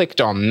then I clicked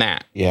on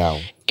that. Yeah.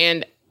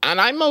 And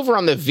I'm over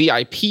on the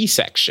VIP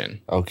section.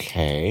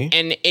 Okay.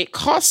 And it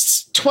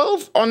costs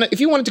if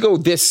you wanted to go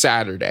this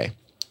Saturday,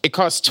 it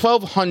costs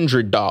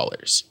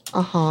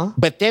 $1,200.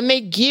 But then they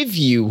give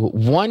you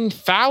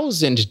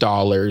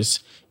 $1,000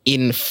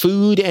 in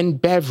food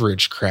and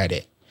beverage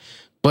credit.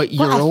 But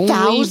you're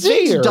only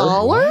there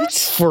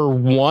for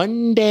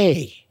one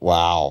day.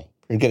 Wow.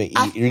 You're gonna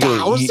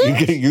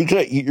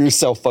eat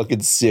yourself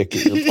fucking sick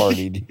at your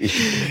party, dude.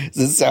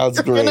 This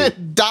sounds great. You're gonna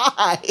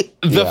die.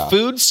 The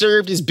food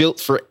served is built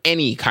for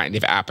any kind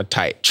of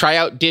appetite. Try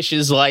out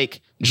dishes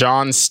like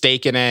John's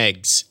Steak and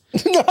Eggs,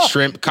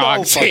 shrimp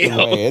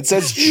cocktail, it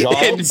says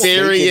John's and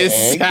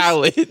various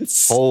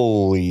salads.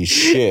 Holy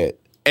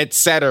shit.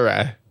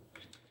 Etc.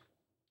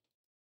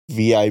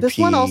 VIP. This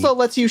one also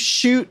lets you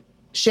shoot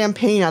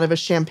champagne out of a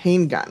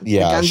champagne gun.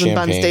 Yeah, the Guns and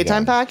Buns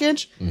daytime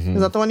package.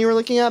 Is that the one you were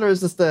looking at, or is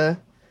this the?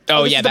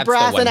 That's the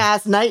brass the one. and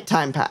ass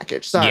nighttime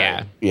package. Sorry.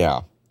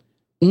 Yeah.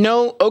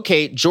 No,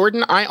 okay,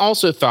 Jordan. I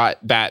also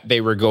thought that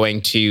they were going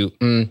to.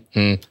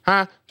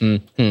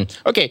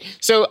 Okay,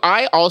 so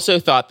I also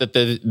thought that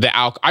the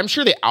I'm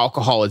sure the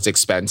alcohol is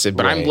expensive,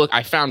 but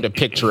I found a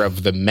picture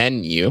of the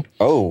menu.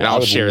 And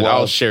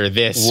I'll share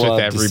this with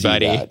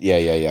everybody.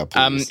 Yeah.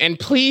 Please. And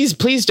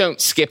please don't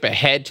skip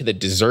ahead to the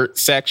dessert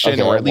section,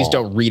 or at least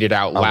don't read it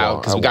out loud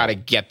because we got to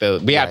get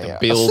we have to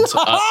build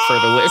up for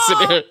the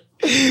listener.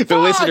 The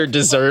listener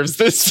deserves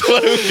the slow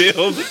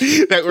build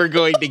that we're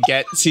going to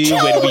get to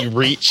when we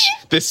reach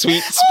the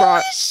sweet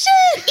spot.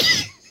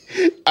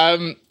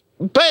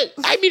 But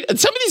I mean,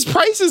 some of these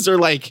prices are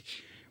like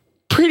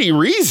pretty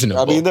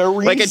reasonable. I mean, they're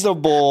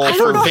reasonable. I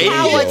don't know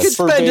how I could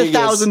spend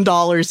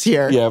 $1,000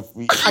 here.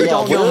 I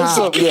don't know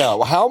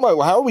how. How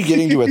are we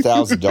getting to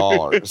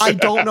 $1,000? I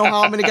don't know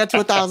how I'm going to get to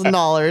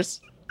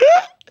 $1,000.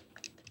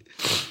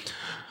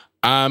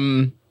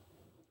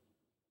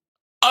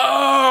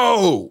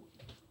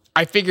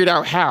 I figured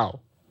out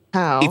how.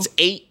 How? It's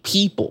 8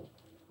 people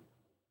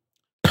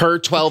per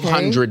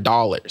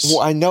 $1,200. Well,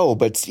 I know,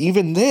 but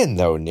even then,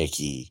 though,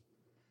 Nikki.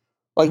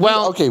 We could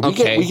I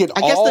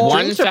guess all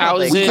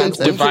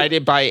 1,000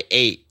 divided by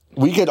 8.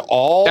 We could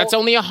all. That's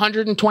only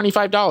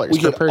 $125 we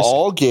per could person.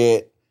 all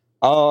get.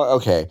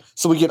 Okay.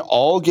 So we could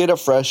all get a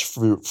fresh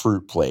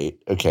fruit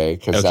plate. Okay,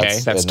 because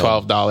that's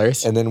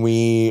 $12. And then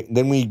we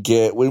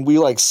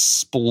like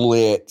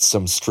split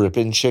some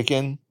stripping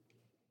chicken.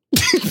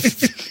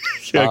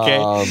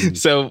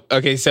 So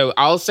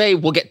I'll say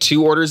we'll get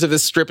 2 orders of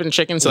this stripping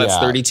chicken, so that's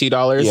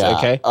 $32. Yeah.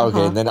 Okay.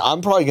 And then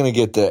I'm probably gonna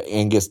get the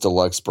Angus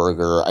Deluxe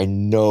burger. I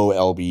know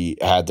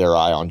LB had their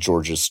eye on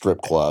Georgia's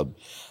strip club.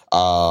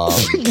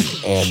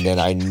 And then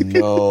I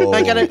know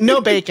I got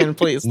no bacon,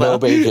 please. No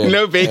bacon.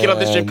 No bacon on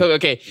the strip club.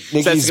 Okay,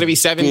 Nikki's so that's gonna be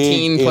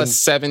 17 plus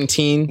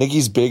 17.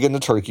 Nikki's big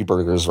into turkey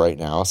burgers right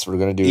now, so we're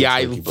gonna do. Yeah,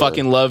 I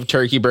fucking love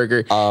turkey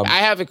burger. I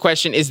have a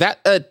question: is that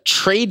a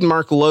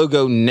trademark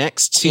logo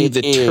next to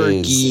the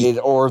turkey,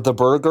 or the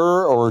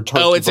burger, or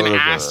turkey? Oh, it's burger? an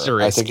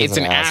asterisk. It's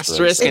an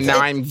asterisk, and It's-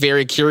 now I'm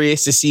very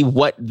curious to see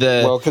what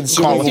the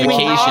Consuming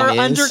qualification our is.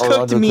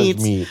 undercooked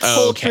meats,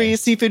 poultry,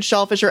 seafood,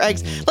 shellfish, or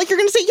eggs. Like you're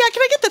gonna say, yeah,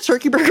 can I get the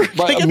turkey burger?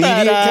 Can I get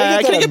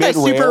that? Can I get that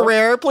super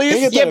rare,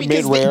 please? Yeah,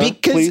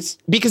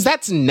 because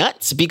that's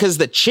nuts. Because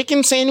the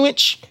chicken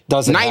sandwich,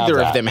 neither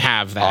of them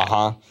have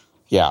that.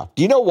 Yeah.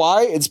 Do you know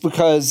why? It's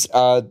because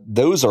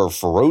those are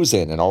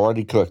frozen and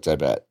already cooked, I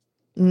bet.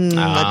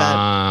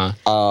 I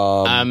bet.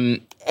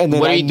 And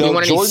then do you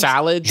want any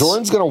salads?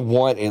 Jordan's going to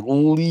want at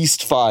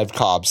least 5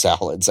 Cobb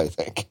salads, I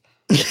think.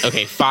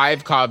 Okay,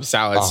 5 Cobb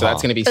salads. So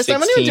that's going to be 16.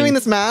 Is somebody doing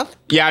this math?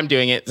 Yeah, I'm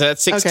doing it. So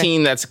that's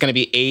 16. Okay. That's going to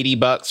be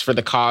 $80 for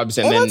the Cobbs.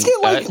 And then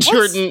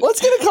Jordan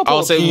let's get a couple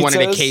also of pizzas.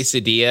 wanted a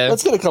quesadilla.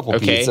 Let's get a couple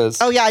pizzas.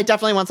 Oh, yeah, I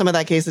definitely want some of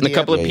that quesadilla. A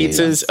couple of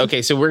pizzas. Yeah.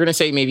 Okay, so we're going to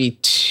say maybe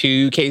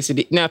 2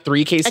 quesadillas. No,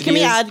 3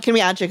 quesadillas. Can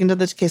we add chicken to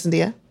the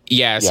quesadilla?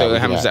 Yeah, so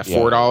how much is that?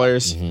 $4?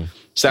 Mm-hmm.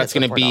 So that's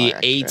going to be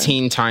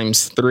 18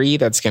 times 3.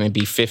 That's going to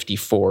be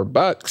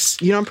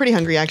 $54. You know, I'm pretty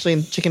hungry, actually,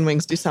 and chicken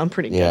wings do sound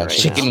pretty good right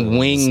chicken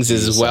wings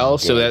as well.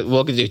 So that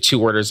we'll do 2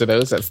 orders of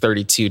those. That's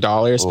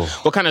 $32. Ooh.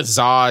 What kind of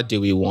za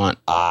do we want?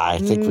 I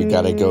think we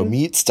got to go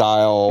meat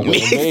style.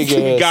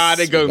 We got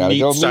to go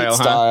meat style,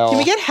 huh? Can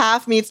we get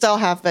half meat style,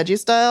 half veggie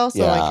style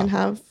so I can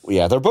have...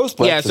 Yeah, they're both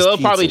breakfast so they'll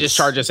pizzas. Probably just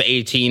charge us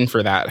 $18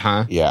 for that,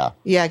 huh? Yeah.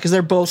 Yeah, because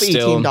they're both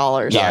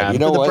 $18. Yeah, you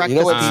know what? You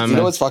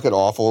know what's fucking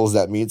awful is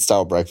that meat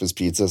style breakfast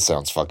pizza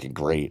sounds fucking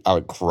great. I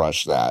would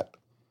crush that.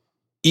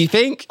 You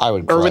think? I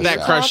would crush Or would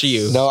that crush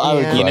you? No, I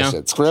would crush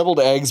it. Scrambled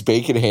eggs,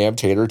 bacon, ham,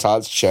 tater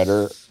tots,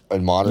 cheddar,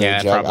 and Monterey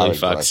Jack. I would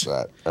crush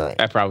that. All right.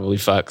 That probably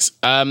fucks.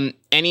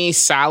 Any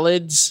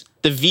salads?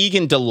 The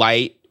Vegan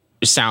Delight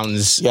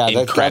sounds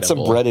incredible. Got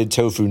some breaded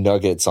tofu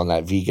nuggets on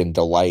that Vegan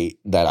Delight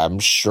that I'm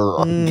sure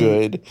are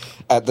good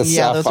at the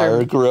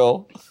Sapphire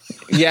Grill.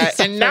 Yeah,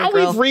 and now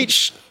we've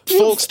reached,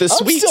 folks, the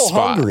sweet spot. I'm still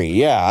hungry.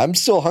 Yeah, I'm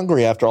still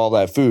hungry after all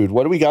that food.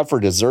 What do we got for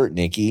dessert,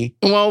 Nikki?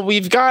 Well,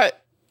 we've got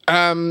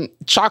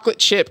chocolate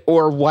chip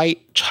or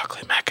white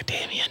chocolate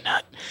macadamia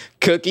nut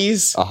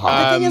cookies.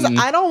 The thing is,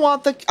 I don't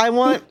want I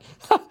want...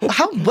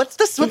 What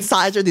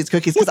size are these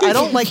cookies? Because I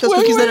don't like those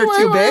cookies that are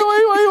too big.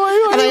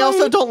 And I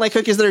also don't like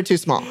cookies that are too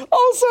small.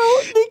 Also,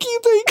 Nikki,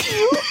 thank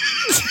you.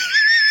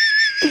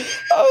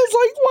 I was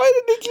like, why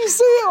did Nikki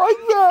say it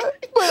like that?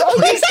 But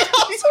it's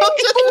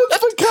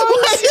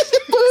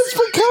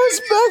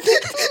because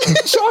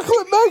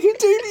chocolate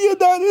macadamia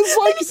nut is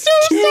like 2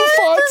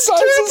 font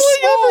sizes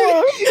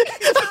smaller.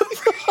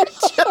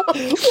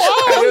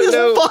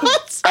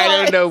 I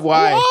don't know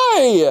why.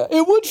 Why?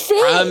 It would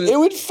fit. It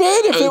would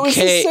fit if it was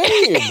the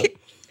same.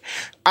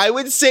 I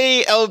would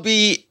say,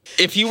 LB,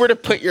 if you were to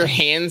put your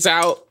hands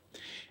out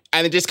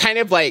and just kind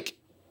of like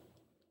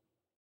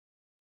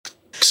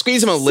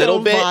squeeze them a little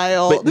bit,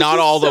 but not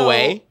all the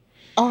way.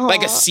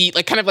 Like a C,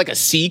 like kind of like a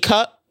C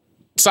cup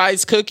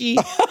size cookie,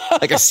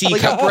 like a C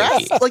cup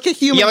breast, like a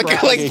human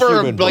breast. like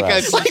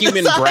a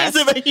human breast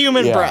of a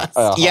human breast.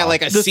 Yeah,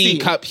 like a C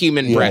cup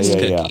human breast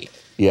cookie.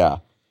 Yeah.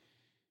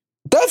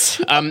 That's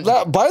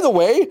by the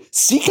way,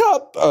 C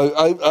cup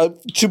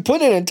to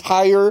put an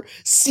entire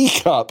C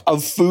cup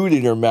of food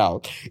in your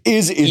mouth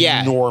is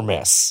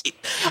enormous.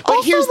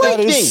 But here's the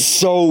thing: is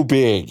so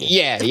big.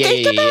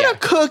 Think about a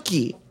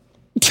cookie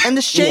and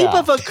the shape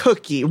of a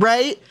cookie,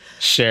 right?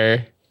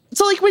 Sure.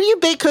 So, like, when you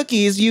bake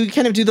cookies, you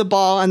kind of do the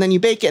ball, and then you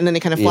bake it, and then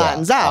it kind of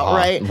flattens out,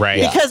 right? Right.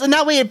 Because, and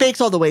that way it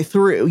bakes all the way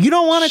through. You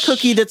don't want a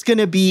cookie that's going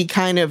to be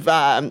kind of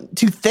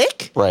too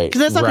thick. Right. Because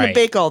that's not going to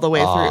bake all the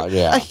way through.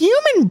 Yeah. A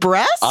human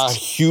breast? A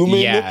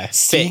human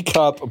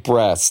C-cup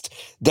breast.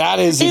 That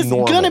is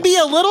enormous. It's going to be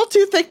a little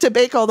too thick to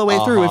bake all the way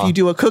through if you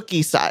do a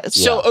cookie size.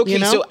 So,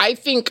 so I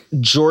think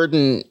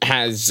Jordan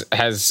has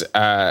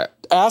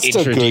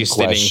introduced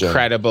an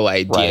incredible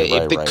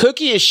idea. If the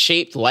cookie is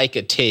shaped like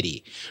a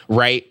titty,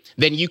 right,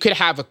 then you could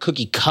have a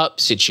cookie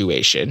cup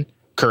situation,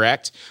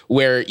 correct?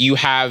 Where you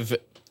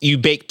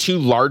bake 2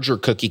 larger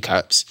cookie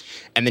cups,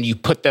 and then you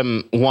put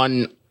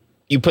one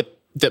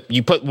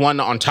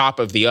on top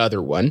of the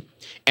other one,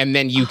 and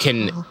then you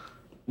can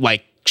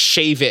like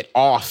shave it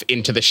off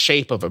into the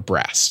shape of a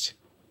breast.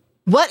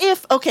 What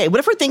if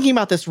we're thinking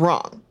about this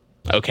wrong?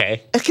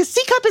 Okay. Because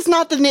C-cup is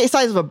not the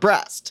size of a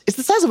breast. It's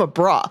the size of a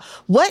bra.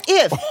 What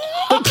if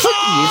the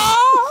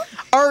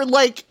cookies are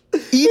like,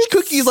 each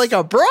cookie's like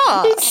a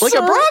bra, like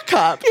a bra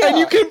cup, and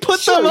you can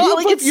put them on.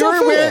 Like if you're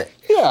wearing,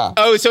 Yeah.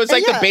 Oh, so it's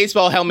like the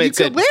baseball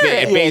helmets at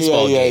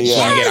baseball games. You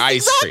get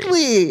ice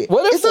cream.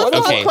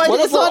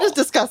 It's not as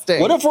disgusting.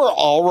 What if we're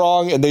all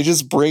wrong and they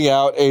just bring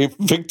out a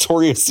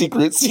Victoria's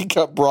Secret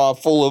C-Cup bra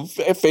full of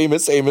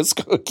famous Amos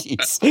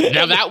cookies?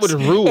 Now that would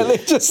rule. And they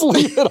just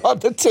leave it on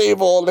the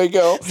table and they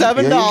go,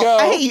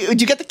 $7. Hey, do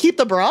you get to keep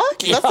the bra?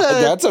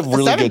 That's a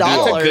really good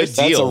deal. That's a good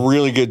deal. That's a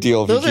really good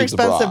deal. Those are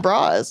expensive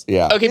bras.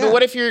 Yeah. Okay, but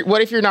what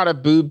if you're not a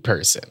boob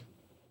person?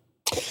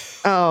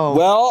 Oh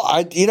well,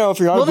 if you're not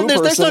a boob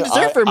person, there's no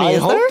dessert for me. I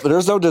hope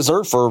there's no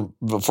dessert for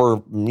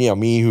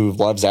me who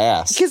loves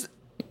ass. Because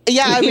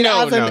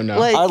no.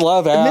 Like, I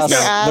love ass.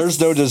 Ass.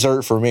 There's no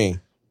dessert for me.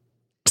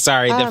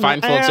 Sorry, the fine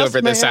folks over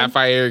at the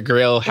Sapphire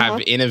Grill have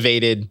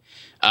innovated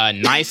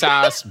nice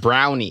ass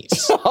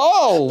brownies.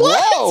 Oh,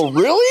 wow,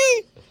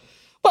 really?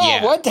 Well,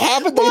 yeah. What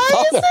haven't they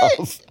thought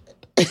of?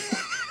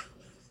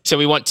 So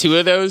we want 2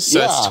 of those, so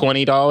that's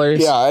 $20.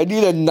 Yeah, I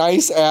need a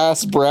nice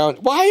ass brownie.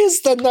 Why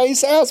is the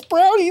nice ass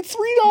brownie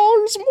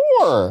 $3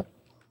 more?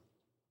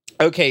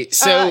 Okay,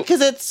 so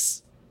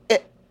because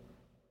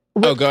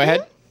go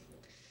ahead.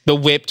 The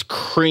whipped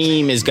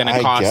cream is going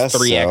to cost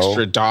 $3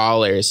 extra.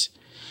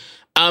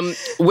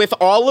 With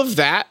all of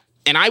that,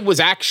 and I was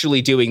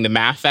actually doing the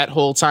math that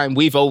whole time,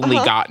 we've only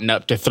gotten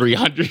up to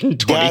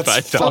 $325.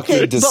 That's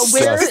fucking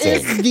disgusting. But where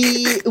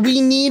is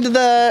we need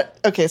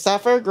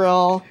Sapphire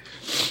Grill.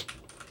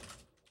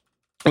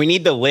 We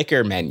need the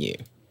liquor menu.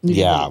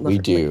 Yeah, we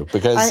do.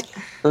 Because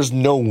there's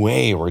no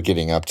way we're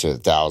getting up to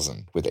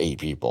 1,000 with 8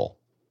 people.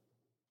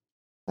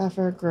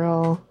 Sapphire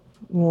Grill,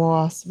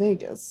 Las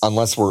Vegas.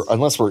 Unless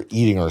we're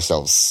eating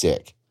ourselves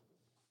sick.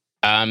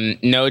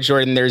 No,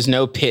 Jordan, there's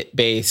no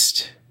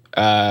pit-based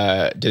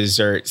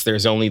desserts.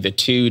 There's only the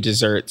 2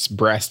 desserts,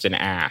 breast and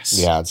ass.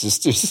 Yeah, it's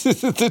just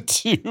the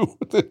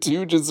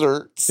two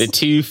desserts. The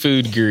 2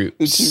 food groups.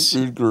 The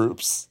 2 food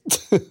groups.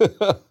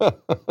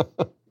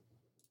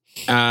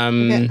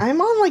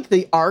 I'm on like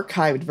the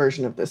archived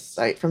version of this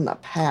site from the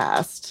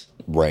past.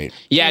 Right.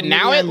 Yeah,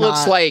 now it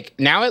looks like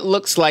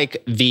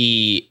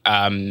the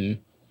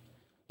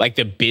like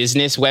the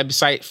business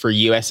website for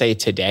USA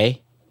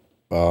Today.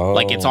 Oh.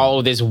 Like it's all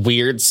of this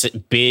weird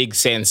big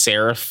sans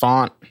serif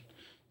font.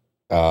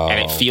 Oh. And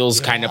it feels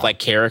kind of like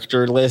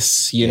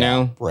characterless, you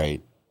know?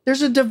 Right.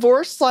 There's a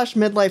divorce /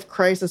 midlife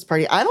crisis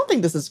party. I don't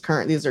think this is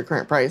current. These are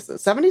current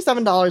prices.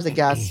 $77 a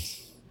guest.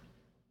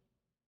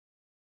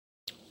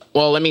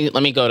 Well, let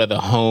me go to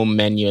the home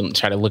menu and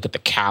try to look at the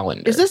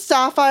calendar. Is this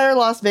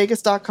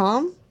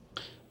SapphireLasVegas.com?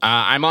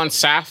 I'm on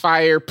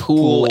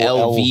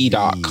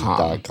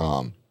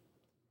SapphirePoolLV.com.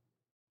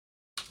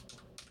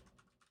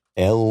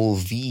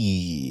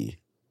 LV.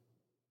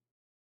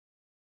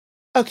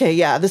 Okay,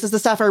 yeah, this is the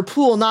Sapphire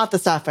Pool, not the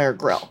Sapphire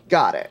Grill.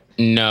 Got it.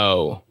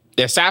 No.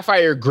 The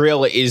Sapphire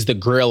Grill is the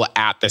grill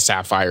at the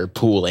Sapphire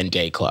Pool and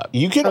Day Club.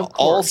 You can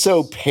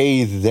also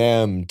pay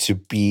them to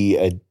be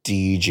a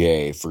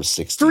DJ for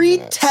 60 Free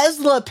minutes.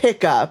 Tesla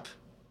pickup.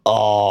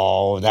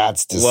 Oh,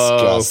 that's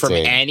disgusting. Whoa, from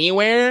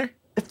anywhere?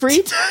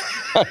 Free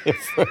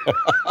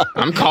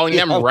I'm calling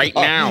them right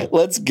now.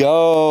 Let's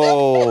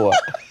go.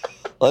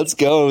 Let's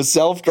go.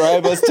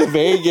 Self-drive us to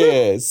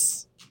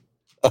Vegas.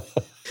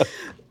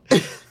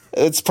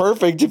 It's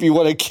perfect if you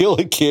want to kill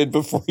a kid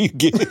before you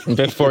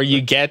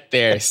get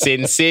there.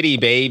 Sin City,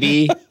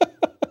 baby.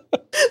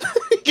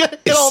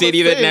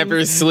 City that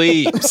never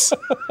sleeps.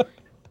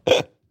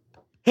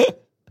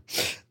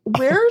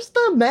 Where's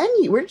the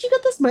menu? Where did you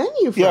get this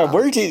menu from? Yeah,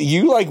 where did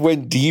you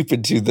went deep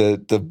into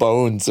the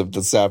bones of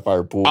the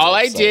Sapphire Pool? All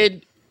I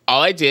did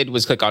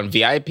was click on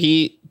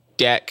VIP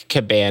deck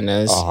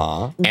cabanas,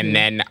 and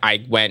then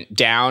I went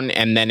down,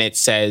 and then it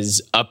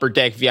says upper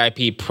deck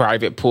VIP,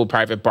 private pool,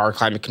 private bar,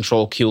 climate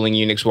control, cooling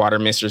units, water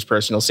misters,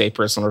 personal safe,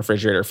 personal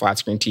refrigerator, flat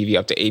screen TV,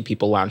 up to 8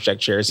 people, lounge deck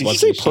chairs. Did you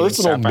say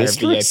personal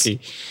mistress?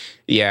 VIP.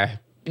 Yeah.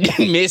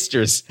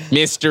 Misters.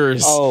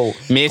 Oh,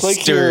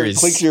 misters.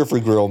 Click here for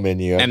grill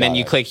menu. And then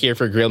you click here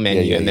for grill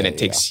menu, and then it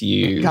takes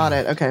you. Got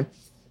it. Okay.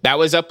 That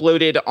was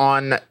uploaded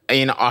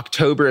in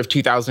October of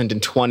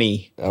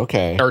 2020.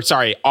 Okay. Or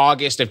sorry,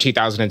 August of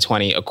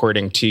 2020,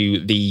 according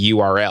to the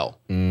URL.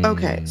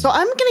 Okay. So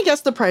I'm going to guess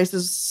the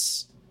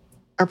prices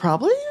are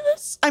probably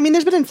this. I mean,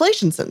 there's been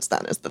inflation since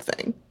then is the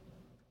thing.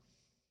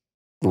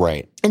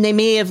 Right. And they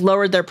may have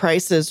lowered their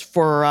prices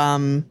for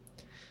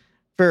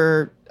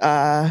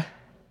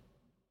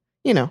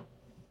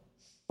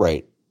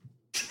Right.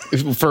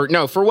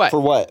 For what? For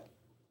what?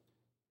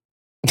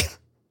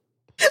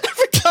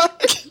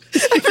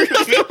 I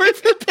forgot the word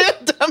for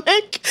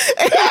pandemic,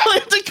 and I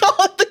wanted to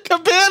call it the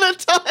Cabana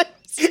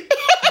times.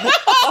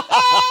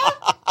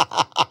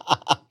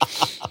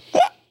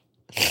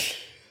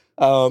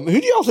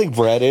 Who do y'all think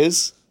Brett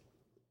is?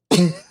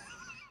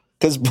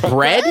 Because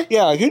Brett?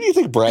 Yeah, who do you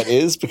think Brett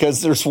is?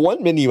 Because there's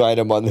one menu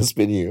item on this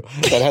menu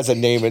that has a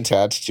name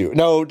attached to it.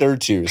 No, there are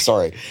 2.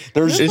 Sorry.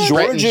 There's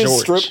George's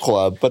Strip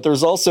Club, but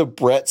there's also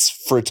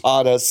Brett's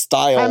Frittata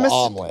style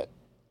omelet.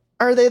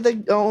 Are they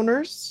the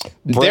owners?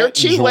 They're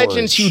two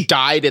legends who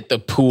died at the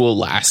pool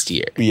last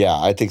year. Yeah,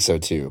 I think so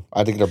too.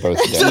 I think they're both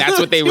dead. And that's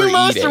what they were eating.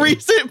 Most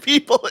recent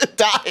people that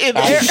died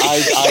there.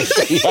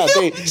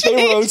 They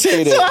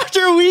rotate it. So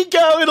after we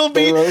go, it'll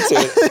be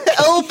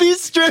LB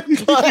strip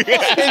club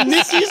and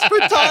Nikki's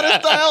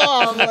frittata style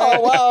omelet. Oh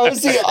wow, I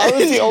was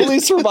the only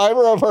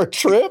survivor of our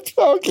trip.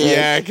 Okay,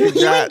 yeah,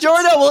 you and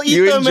Jordan will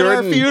eat them at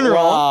our funeral.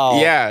 Wow.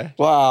 Yeah,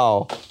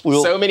 wow.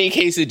 So many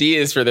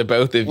quesadillas for the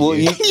both of you.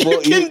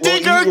 You can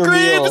dig our graves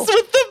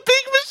with the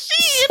big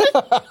machine.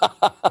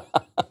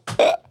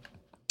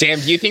 Damn,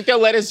 do you think they'll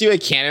let us do a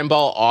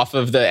cannonball off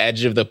of the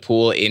edge of the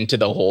pool into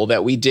the hole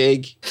that we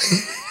dig?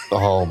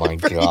 Oh my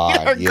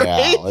God.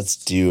 Yeah, let's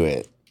do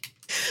it.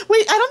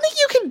 Wait, I don't think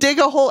you can dig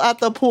a hole at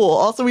the pool.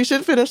 Also, we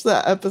should finish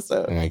that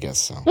episode. I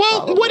guess so.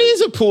 Well, probably. What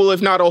is a pool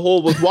if not a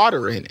hole with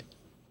water in it?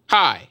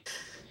 Hi.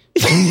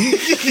 Keep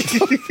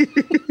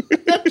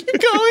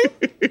going.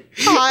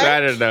 Hi. I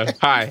don't know.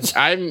 Hi.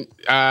 I'm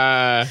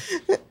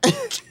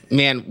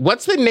man,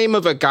 what's the name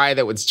of a guy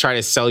that would try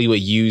to sell you a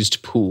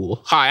used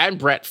pool? Hi, I'm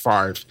Brett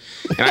Favre,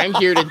 and I'm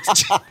here to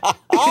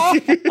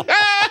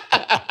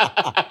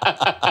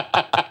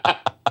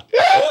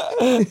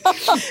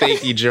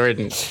Thank you,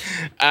 Jordan.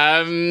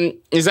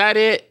 Is that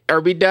it?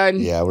 Are we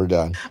done? Yeah, we're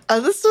done.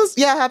 This was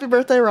happy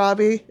birthday,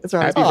 Robbie. It's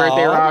Robbie's happy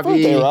birthday, Robbie.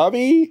 Happy birthday,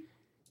 Robbie.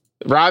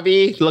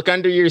 Robbie, look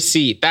under your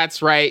seat.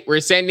 That's right. We're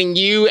sending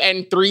you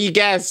and 3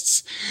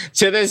 guests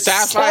to the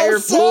Sapphire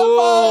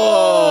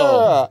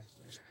Pool.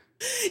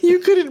 You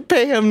couldn't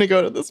pay him to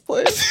go to this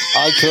place.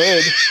 I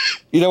could.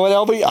 You know what,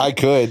 LB? I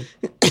could.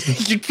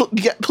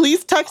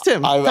 Please text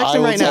him. Text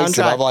him right now. And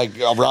try. I'm like,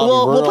 Robbie,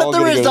 we'll put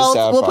the results.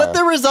 We'll put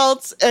the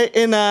results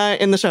in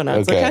the show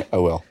notes. Okay, I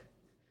will.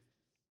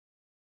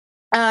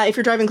 If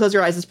You're Driving, Close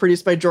Your Eyes is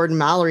produced by Jordan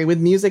Mallory with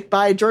music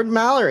by Jordan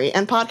Mallory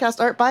and podcast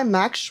art by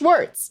Max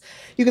Schwartz.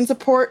 You can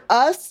support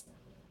us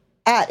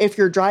at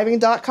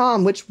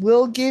ifyou'redriving.com, which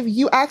will give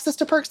you access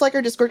to perks like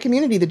our Discord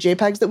community, the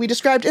JPEGs that we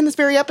described in this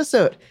very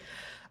episode,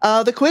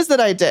 the quiz that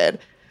I did,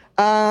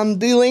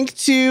 the link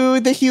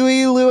to the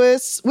Huey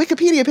Lewis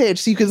Wikipedia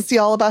page so you can see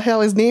all about how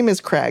his name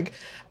is Cregg.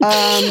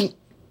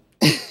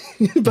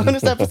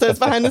 Bonus episodes,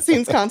 behind the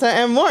scenes content,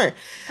 and more.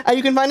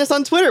 You can find us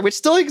on Twitter, which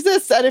still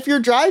exists at If You're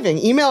Driving.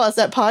 Email us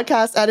at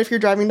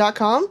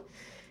podcast@ifyou'redriving.com.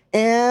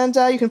 And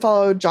you can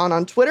follow John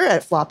on Twitter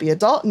at Floppy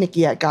Adult,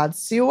 Nikki at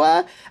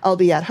Godsewa,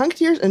 LB at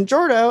Hunktears, and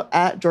Jordo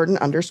at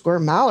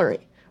Jordan_Mallory.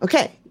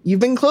 Okay, you've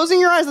been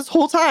closing your eyes this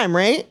whole time,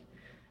 right?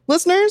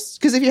 Listeners?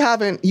 Because if you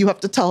haven't, you have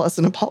to tell us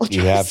and apologize.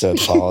 You have to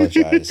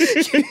apologize.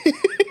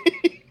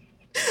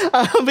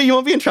 But you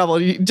won't be in trouble.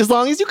 As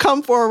long as you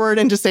come forward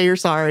and just say you're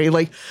sorry,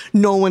 like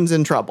no one's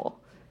in trouble.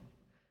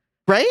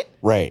 Right?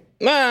 Right.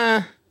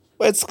 Nah.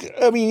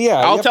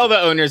 Yeah. I'll tell the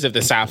owners of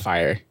the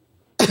Sapphire.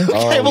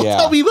 Okay,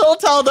 we will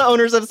tell the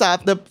owners of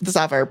the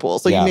Sapphire Pool,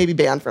 so you may be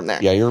banned from there.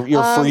 Yeah,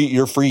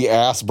 your free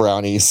ass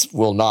brownies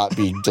will not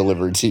be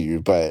delivered to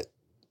you, but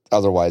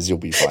otherwise you'll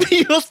be fine.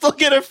 You'll still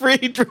get a free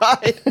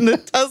drive in the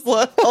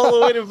Tesla all the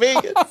way to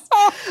Vegas.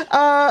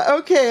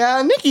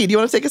 Okay, Nikki, do you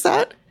want to take us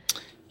out?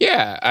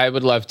 Yeah, I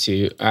would love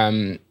to.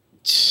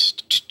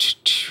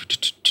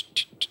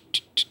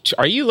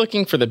 Are you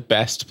looking for the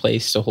best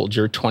place to hold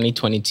your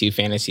 2022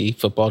 fantasy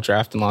football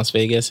draft in Las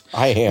Vegas?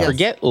 I am.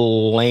 Forget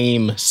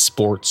lame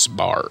sports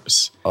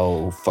bars.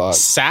 Oh, fuck.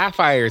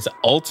 Sapphire's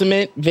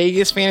ultimate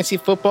Vegas fantasy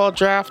football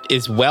draft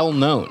is well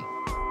known.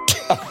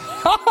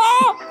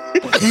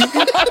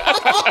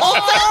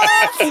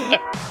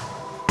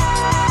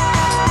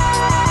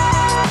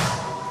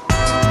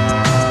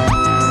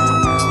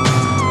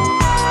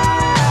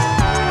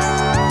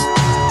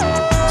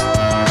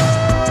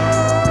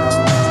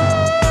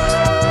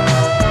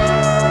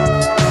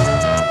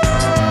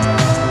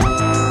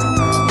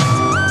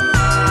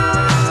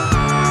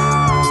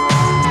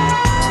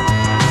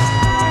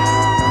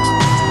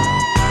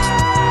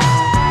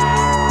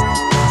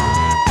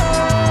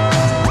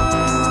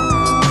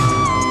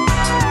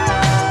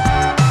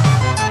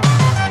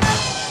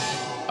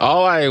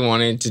 All I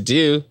wanted to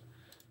do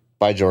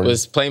by Jordan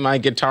was play my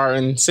guitar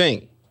and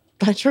sing.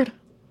 By Jordan.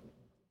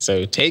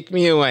 So take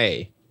me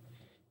away.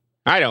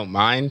 I don't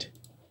mind,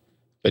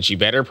 but you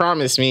better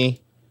promise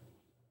me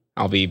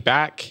I'll be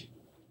back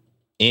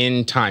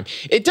in time.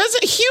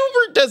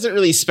 Hubert doesn't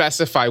really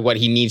specify what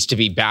he needs to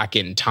be back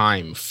in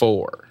time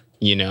for,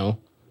 you know?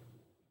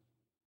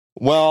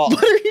 Well,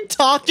 what are you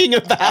talking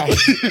about?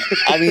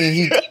 I mean,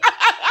 he.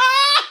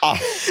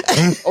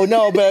 Oh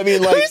no, but I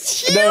mean, like,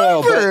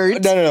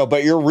 no.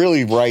 But you're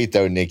really right,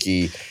 though,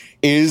 Nikki.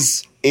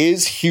 Is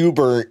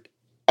Hubert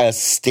a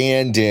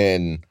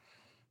stand-in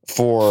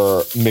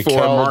for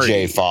Mikkel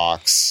J.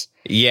 Fox?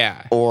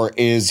 Yeah. Or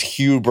is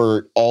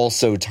Hubert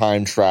also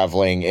time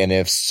traveling? And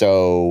if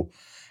so,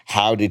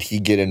 how did he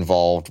get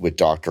involved with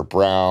Dr.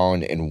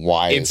 Brown? And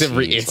why it's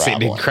an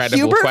incredible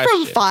Hubert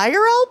question. From Fire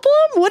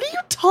Emblem? What are you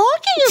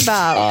talking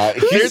about?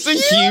 Here's a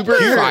Hubert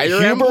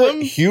Fire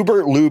Emblem.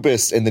 Hubert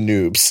Lupus and the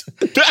Noobs.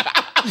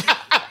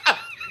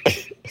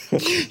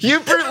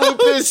 Hubert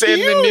Lupus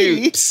and the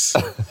Noobs.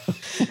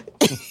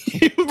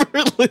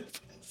 Hubert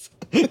Lupus.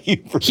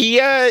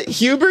 Hubert?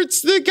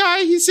 Hubert's the guy.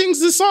 He sings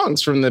the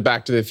songs from the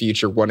Back to the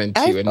Future 1 and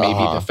 2, and maybe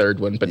the third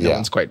one, but no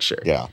one's quite sure. Yeah.